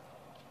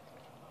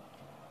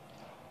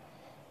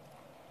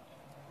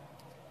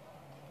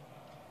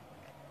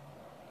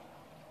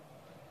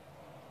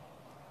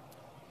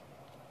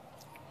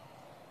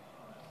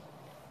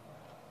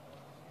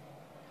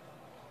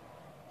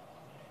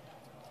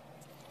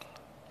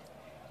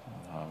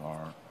 Have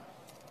our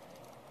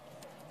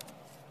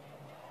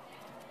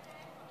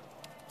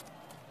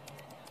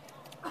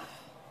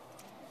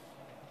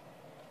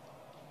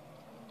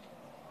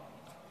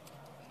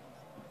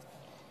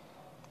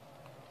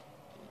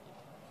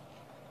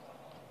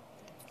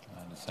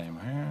and the same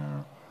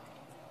here.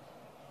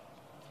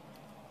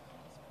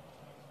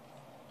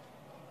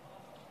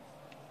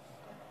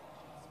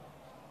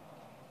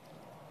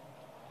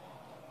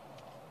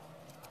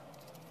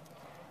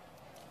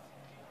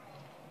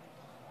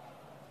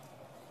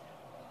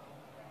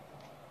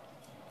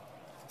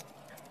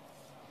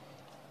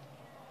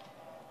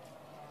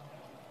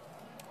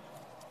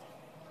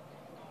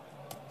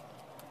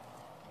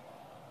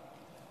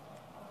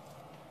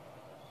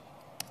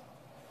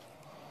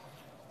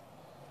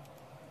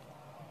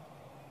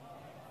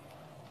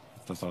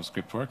 That's our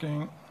script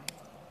working.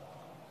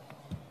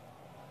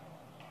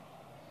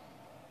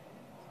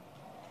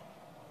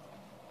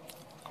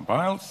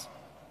 Compiles.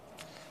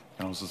 You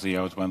can also see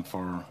how it went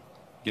for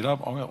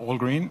GitHub, all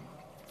green.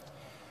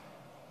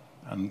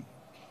 And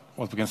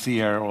what we can see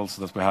here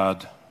also that we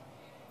had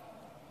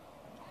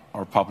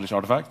our publish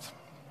artifact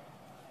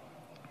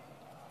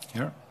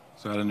here.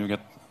 So I had a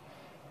NuGet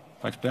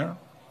fact there.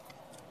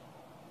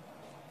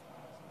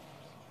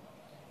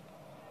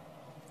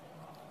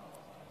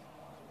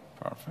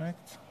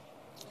 Perfect.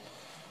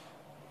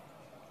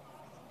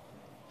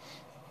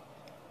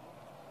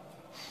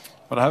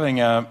 But having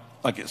a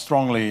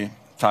strongly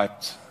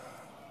typed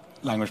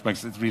language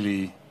makes it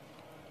really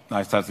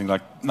nice to have things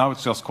like, now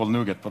it's just called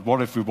NuGet, but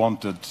what if we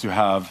wanted to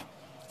have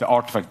the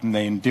artifact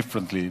named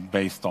differently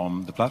based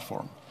on the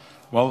platform?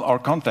 Well, our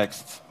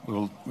context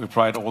will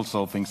provide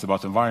also things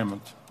about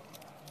environment.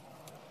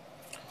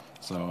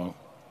 So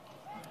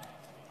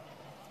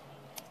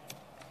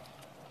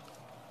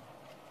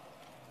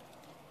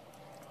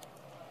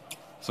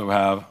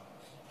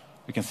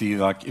we can see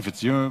like if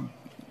it's you,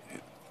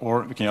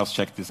 or we can just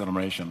check this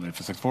enumeration if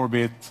it's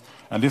 64-bit.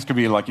 And this could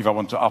be like if I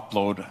want to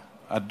upload,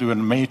 do a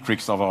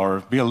matrix of our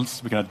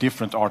builds, we can have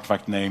different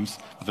artifact names,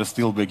 but they'll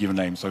still be given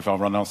names. So if I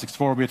run down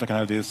 64-bit, I can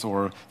have this,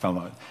 or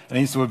family. And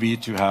it would be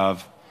to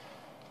have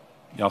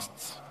just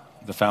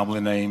the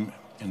family name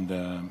in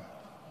the.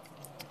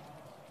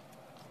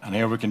 And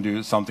here we can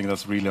do something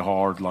that's really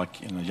hard,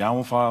 like in a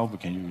YAML file. We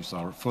can use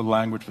our full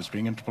language for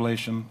string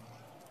interpolation.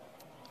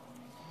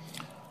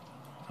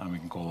 And we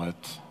can call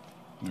it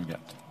NuGet.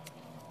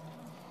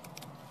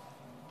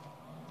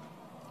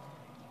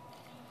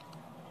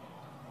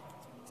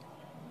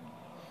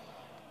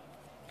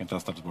 We can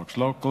test that it works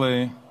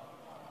locally.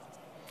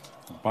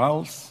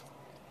 Compiles.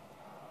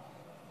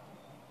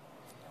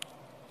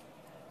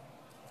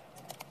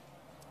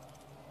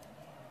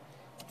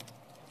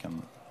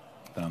 Can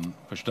then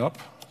push it up.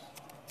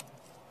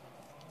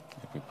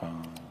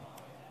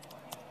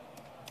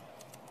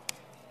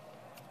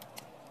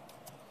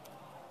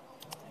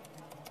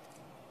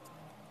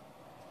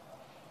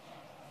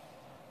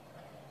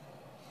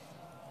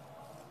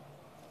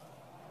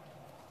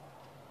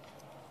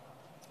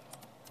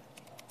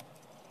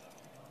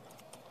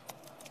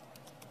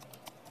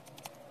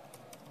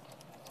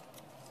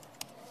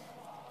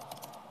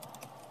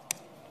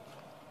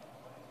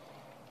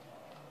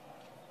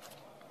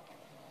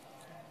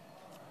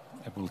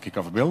 It will kick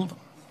off a build.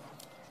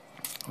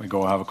 We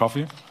go have a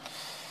coffee.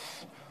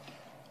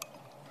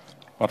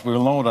 But we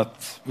will know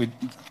that we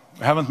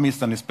haven't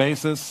missed any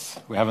spaces.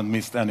 We haven't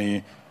missed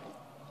any.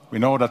 We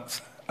know that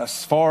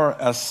as far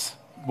as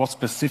what's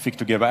specific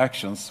to GitHub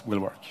Actions will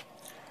work.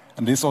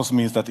 And this also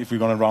means that if you're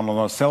going to run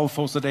on a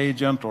self-hosted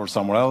agent or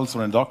somewhere else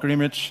or in a Docker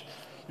image,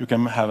 you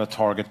can have a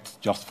target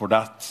just for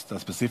that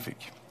specific.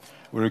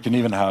 Where you can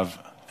even have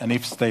an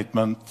if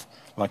statement,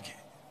 like.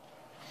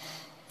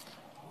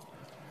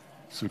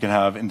 So we can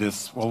have in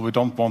this, well, we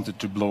don't want it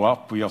to blow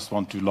up, we just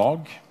want to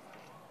log.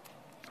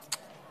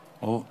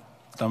 Well,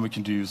 then we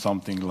can do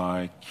something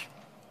like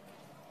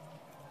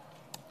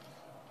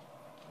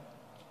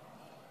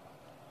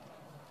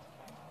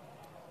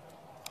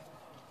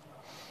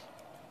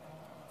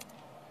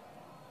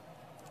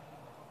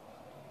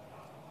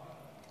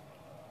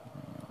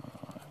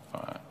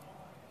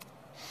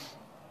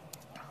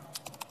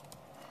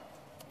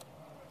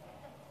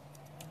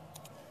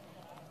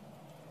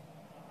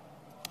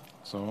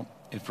so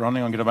if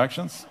running on GitHub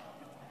Actions,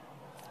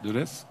 do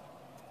this.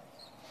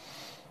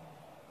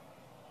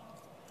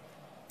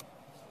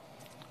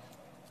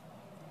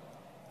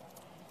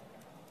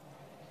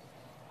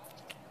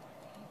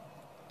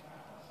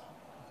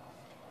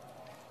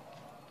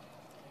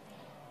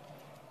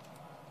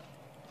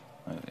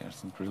 It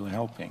isn't really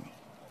helping.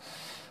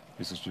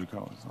 This is to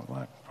code. It's not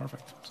like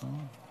perfect. So.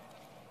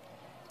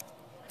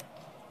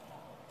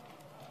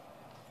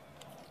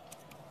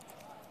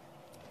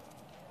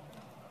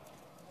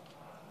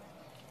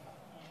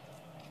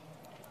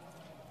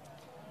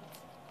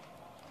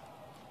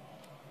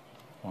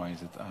 Why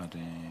is it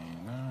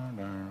adding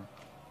there?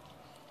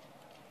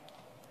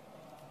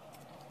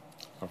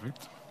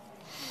 Perfect.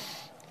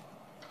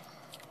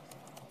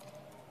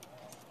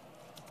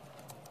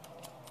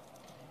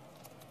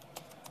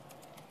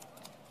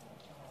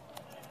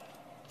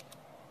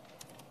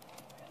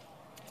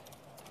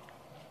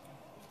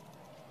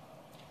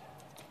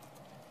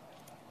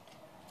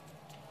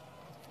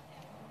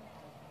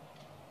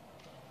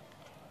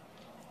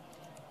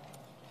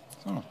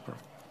 Oh,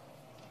 perfect.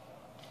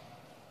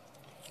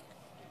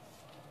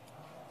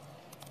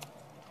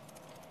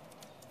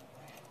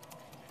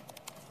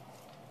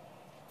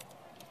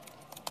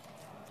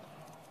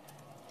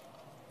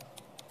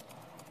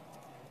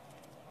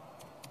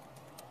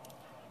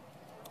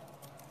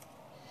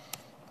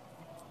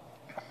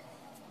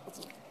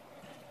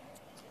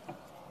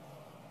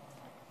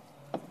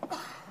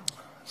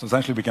 So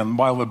essentially, we can,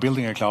 while we're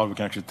building a cloud, we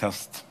can actually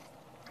test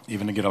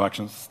even a GitHub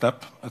Actions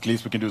step. At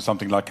least we can do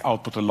something like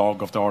output a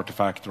log of the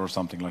artifact or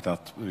something like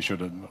that. We should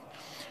have.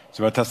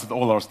 So I tested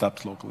all our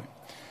steps locally.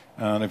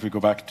 And if we go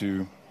back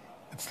to,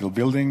 it's still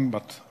building,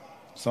 but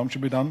some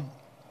should be done.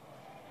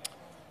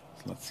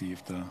 So let's see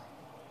if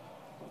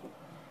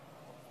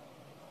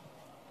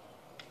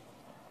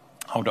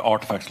how the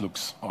artifacts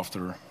looks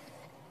after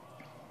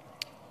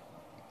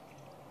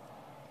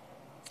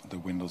the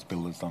Windows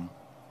build is done.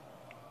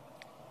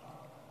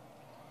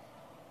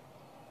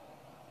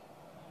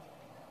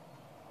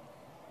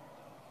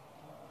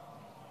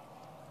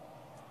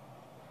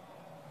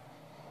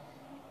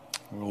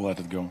 We'll let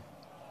it go.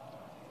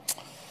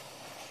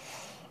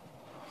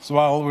 So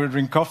while we're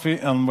drinking coffee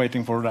and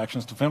waiting for the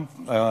actions to film,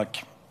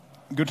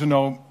 good to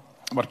know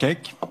about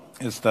Cake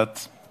is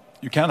that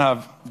you can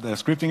have the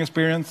scripting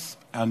experience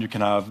and you can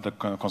have the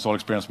console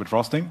experience with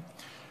frosting.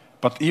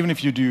 But even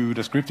if you do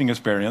the scripting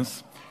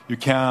experience, you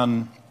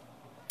can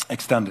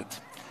extend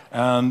it.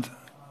 And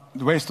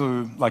the ways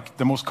to, like,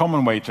 the most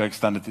common way to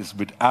extend it is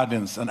with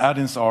add-ins, and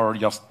add-ins are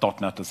just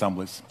 .NET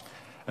assemblies.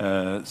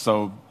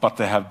 But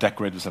they have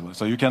decorated assemblies.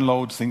 So you can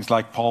load things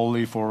like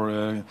Poly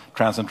for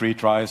transient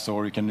retries,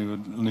 or you can do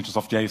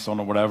Nitrosoft JSON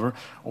or whatever,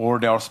 or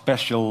they are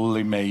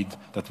specially made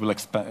that will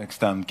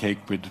extend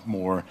Cake with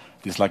more,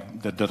 this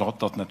like the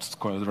 .NET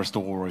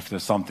restore, if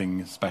there's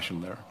something special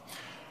there.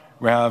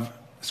 We have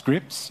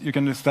scripts, you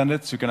can extend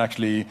it, so you can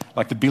actually,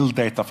 like the build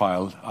data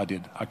file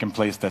I can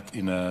place that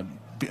in a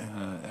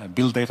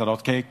build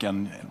data.cake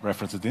and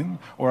reference it in,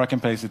 or I can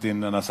place it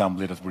in an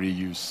assembly that we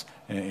reuse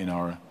in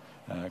our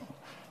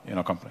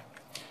company.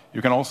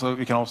 We can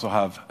also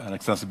have an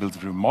extensibility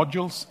through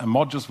modules, and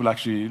modules will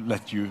actually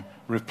let you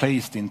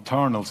replace the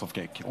internals of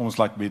Cake, almost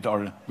like with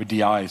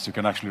DIs. You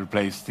can actually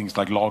replace things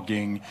like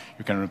logging,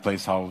 you can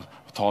replace how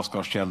tasks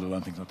are scheduled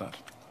and things like that.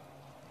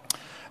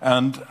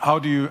 And how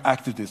do you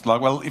activate this? Like,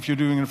 well, if you're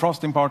doing the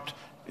frosting part,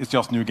 it's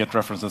just NuGet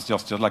references,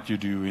 just like you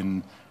do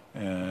in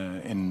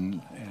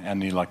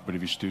any like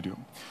Visual Studio.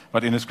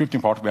 But in the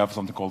scripting part, we have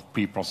something called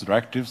pre-process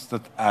directives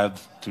that add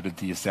to the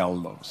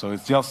DSL though. So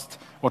it's just,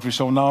 what we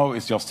show now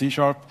is just C#.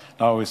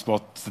 Now is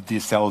what the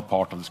DSL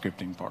part of the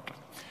scripting part.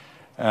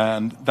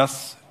 And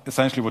that's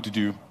essentially what you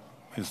do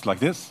is like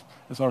this.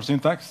 It's our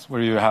syntax,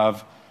 where you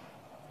have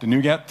the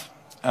NuGet,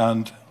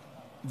 and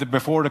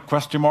before the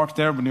question mark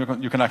there, when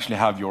you can actually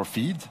have your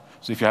feed.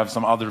 So if you have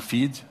some other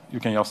feed, you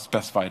can just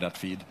specify that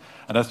feed.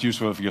 And that's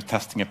useful if you're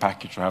testing a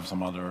package or have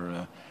some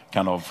other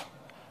kind of,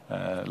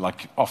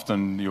 like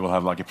often you will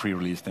have like a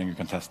pre-release thing, you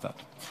can test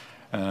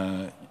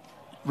that.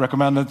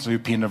 Recommended, so you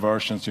pin the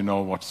versions, you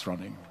know what's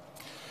running.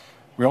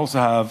 We also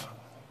have,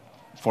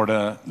 for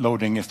the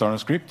loading external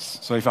scripts,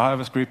 so if I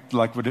have a script,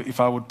 like if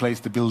I would place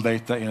the build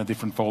data in a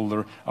different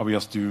folder, I will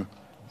just do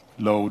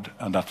load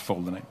and that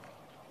folder name.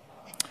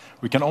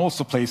 We can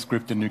also place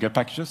script in NuGet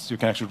packages. You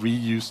can actually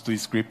reuse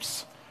these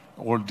scripts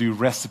or do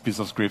recipes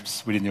of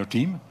scripts within your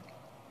team.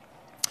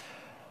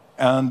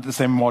 And the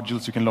same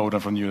modules, you can load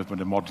them from NuGet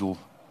with a module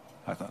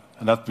like that.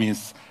 And that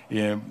means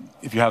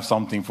if you have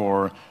something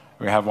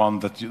we have one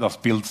that does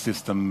build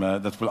system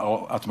that will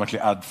automatically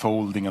add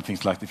folding and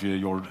things like that if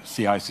your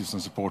CI system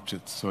supports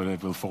it, so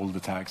it will fold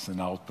the tags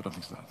and output and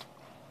things like that.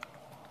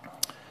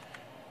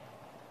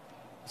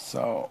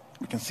 So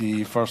we can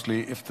see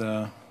firstly if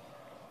the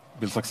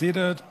build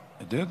succeeded.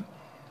 It did.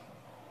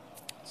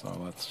 So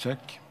let's check.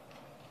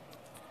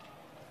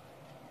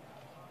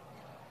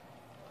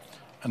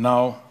 And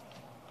now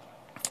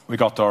we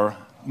got our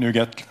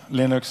NuGet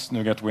Linux,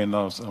 NuGet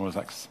Windows, and OS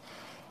X.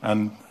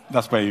 And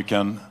that's where you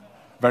can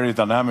very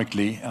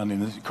dynamically and in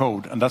the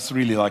code. And that's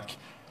really like,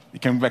 you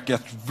can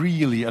get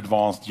really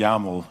advanced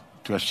YAML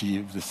to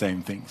achieve the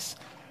same things.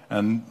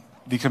 And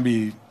they can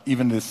be,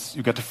 even this,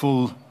 you get a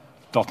full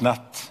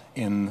 .NET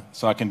in,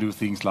 so I can do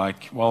things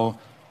like, well,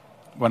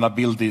 when I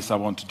build this, I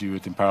want to do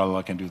it in parallel.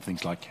 I can do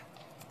things like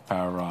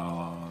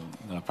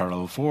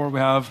parallel 4 we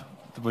have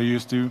that we're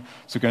used to.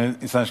 So you can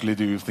essentially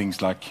do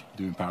things like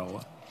doing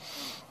parallel.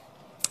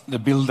 The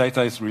build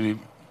data is really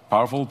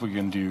powerful. We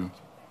can do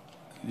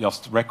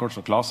just records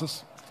or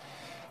classes.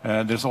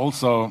 There's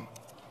also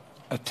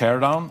a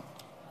teardown.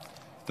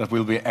 that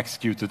will be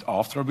executed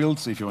after a build.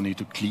 So if you need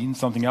to clean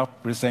something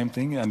up, the same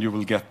thing, and you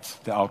will get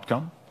the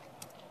outcome.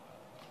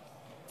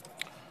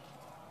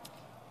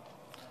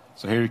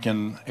 So here you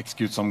can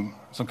execute some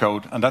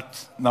code, and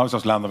that now it's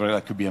just Lambda,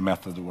 that could be a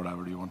method or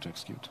whatever you want to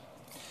execute.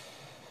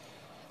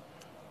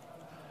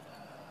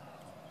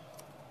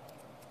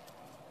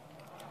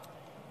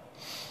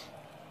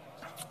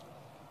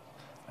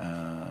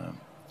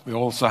 We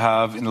also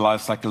have, in the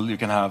lifecycle, you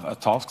can have a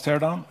task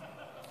teardown.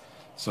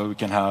 So we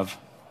can have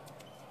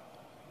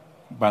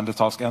when the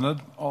task ended,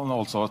 and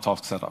also a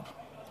task setup.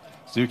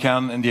 So you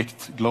can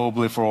inject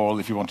globally for all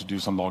if you want to do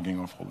some logging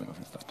or folding of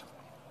instead.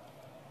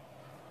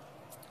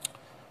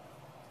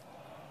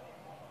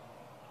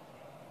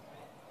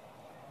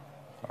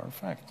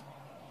 Perfect.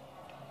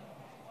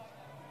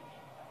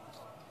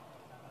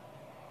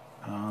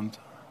 And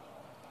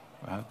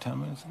we have 10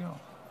 minutes to go.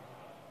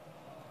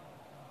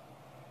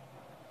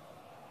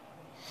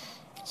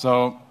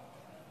 So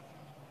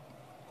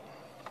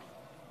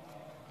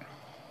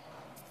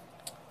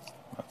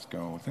let's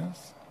go with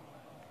this.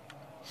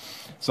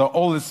 So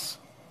all this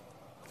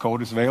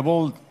code is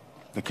available,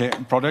 the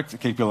project,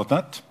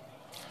 kpl.net.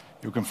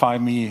 You can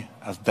find me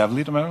as dev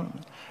lead, and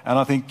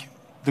I think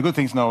the good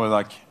things now are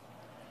like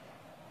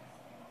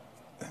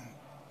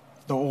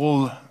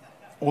all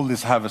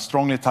this have a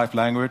strongly typed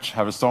language,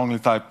 have a strongly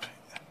typed.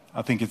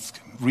 I think it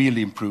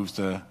really improves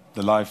the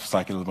life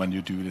cycle when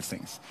you do these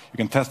things. You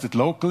can test it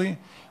locally.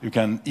 You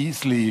can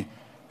easily,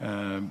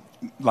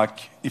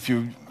 like if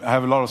you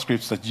have a lot of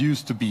scripts that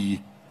used to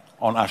be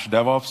on Azure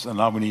DevOps and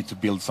now we need to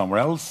build somewhere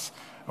else,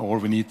 or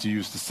we need to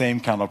use the same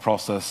kind of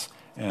process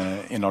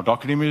in our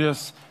Docker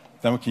images,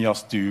 then we can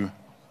just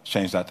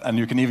change that. And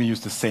you can even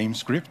use the same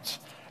script.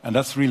 And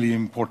that's really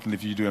important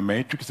if you do a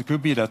matrix. It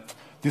could be that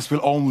this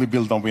will only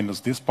build on Windows,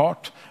 this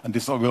part, and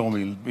this will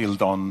only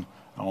build on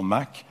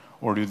Mac.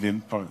 Or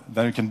then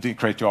you can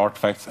create your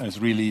artifacts, and it's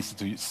really easy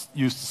to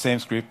use the same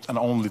script and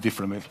only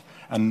different it,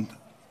 and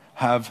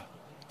have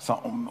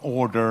some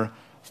order,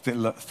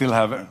 still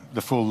have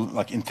the full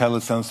like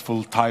IntelliSense,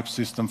 full type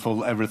system,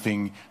 full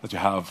everything that you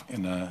have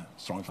in a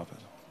strong platform.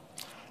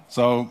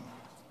 So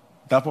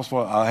that was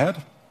what I had.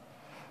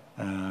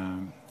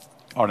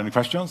 Are there any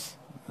questions?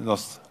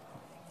 Just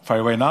fire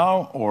away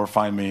now, or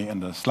find me in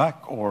the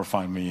Slack, or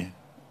find me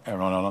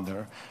around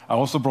there. I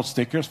also brought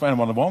stickers for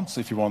anyone who wants,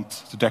 if you want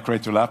to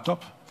decorate your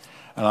laptop.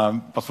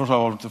 But first of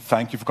all, I want to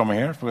thank you for coming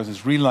here, because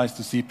it's really nice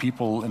to see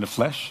people in the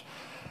flesh.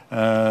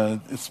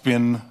 It's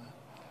been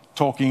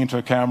talking into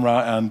a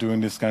camera and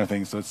doing this kind of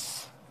thing. So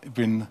it's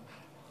been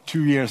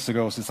 2 years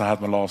ago since I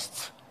had my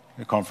last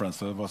conference.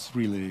 So it was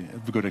really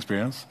a good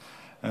experience.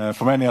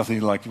 For many, I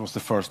think like it was the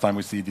first time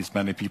we see this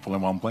many people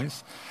in one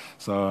place.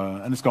 So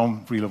and it's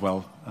gone really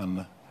well.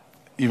 And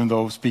even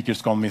though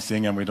speakers gone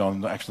missing and we've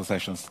done extra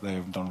sessions,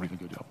 they've done a really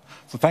good job.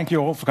 So thank you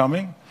all for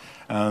coming.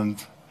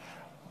 And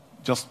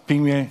just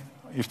ping me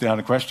if there are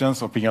any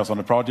questions, or ping us on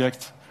the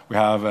project. We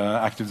have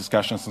active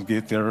discussions on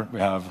GitHub. We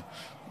have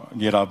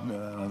GitHub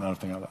and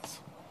everything like that.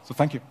 So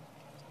thank you.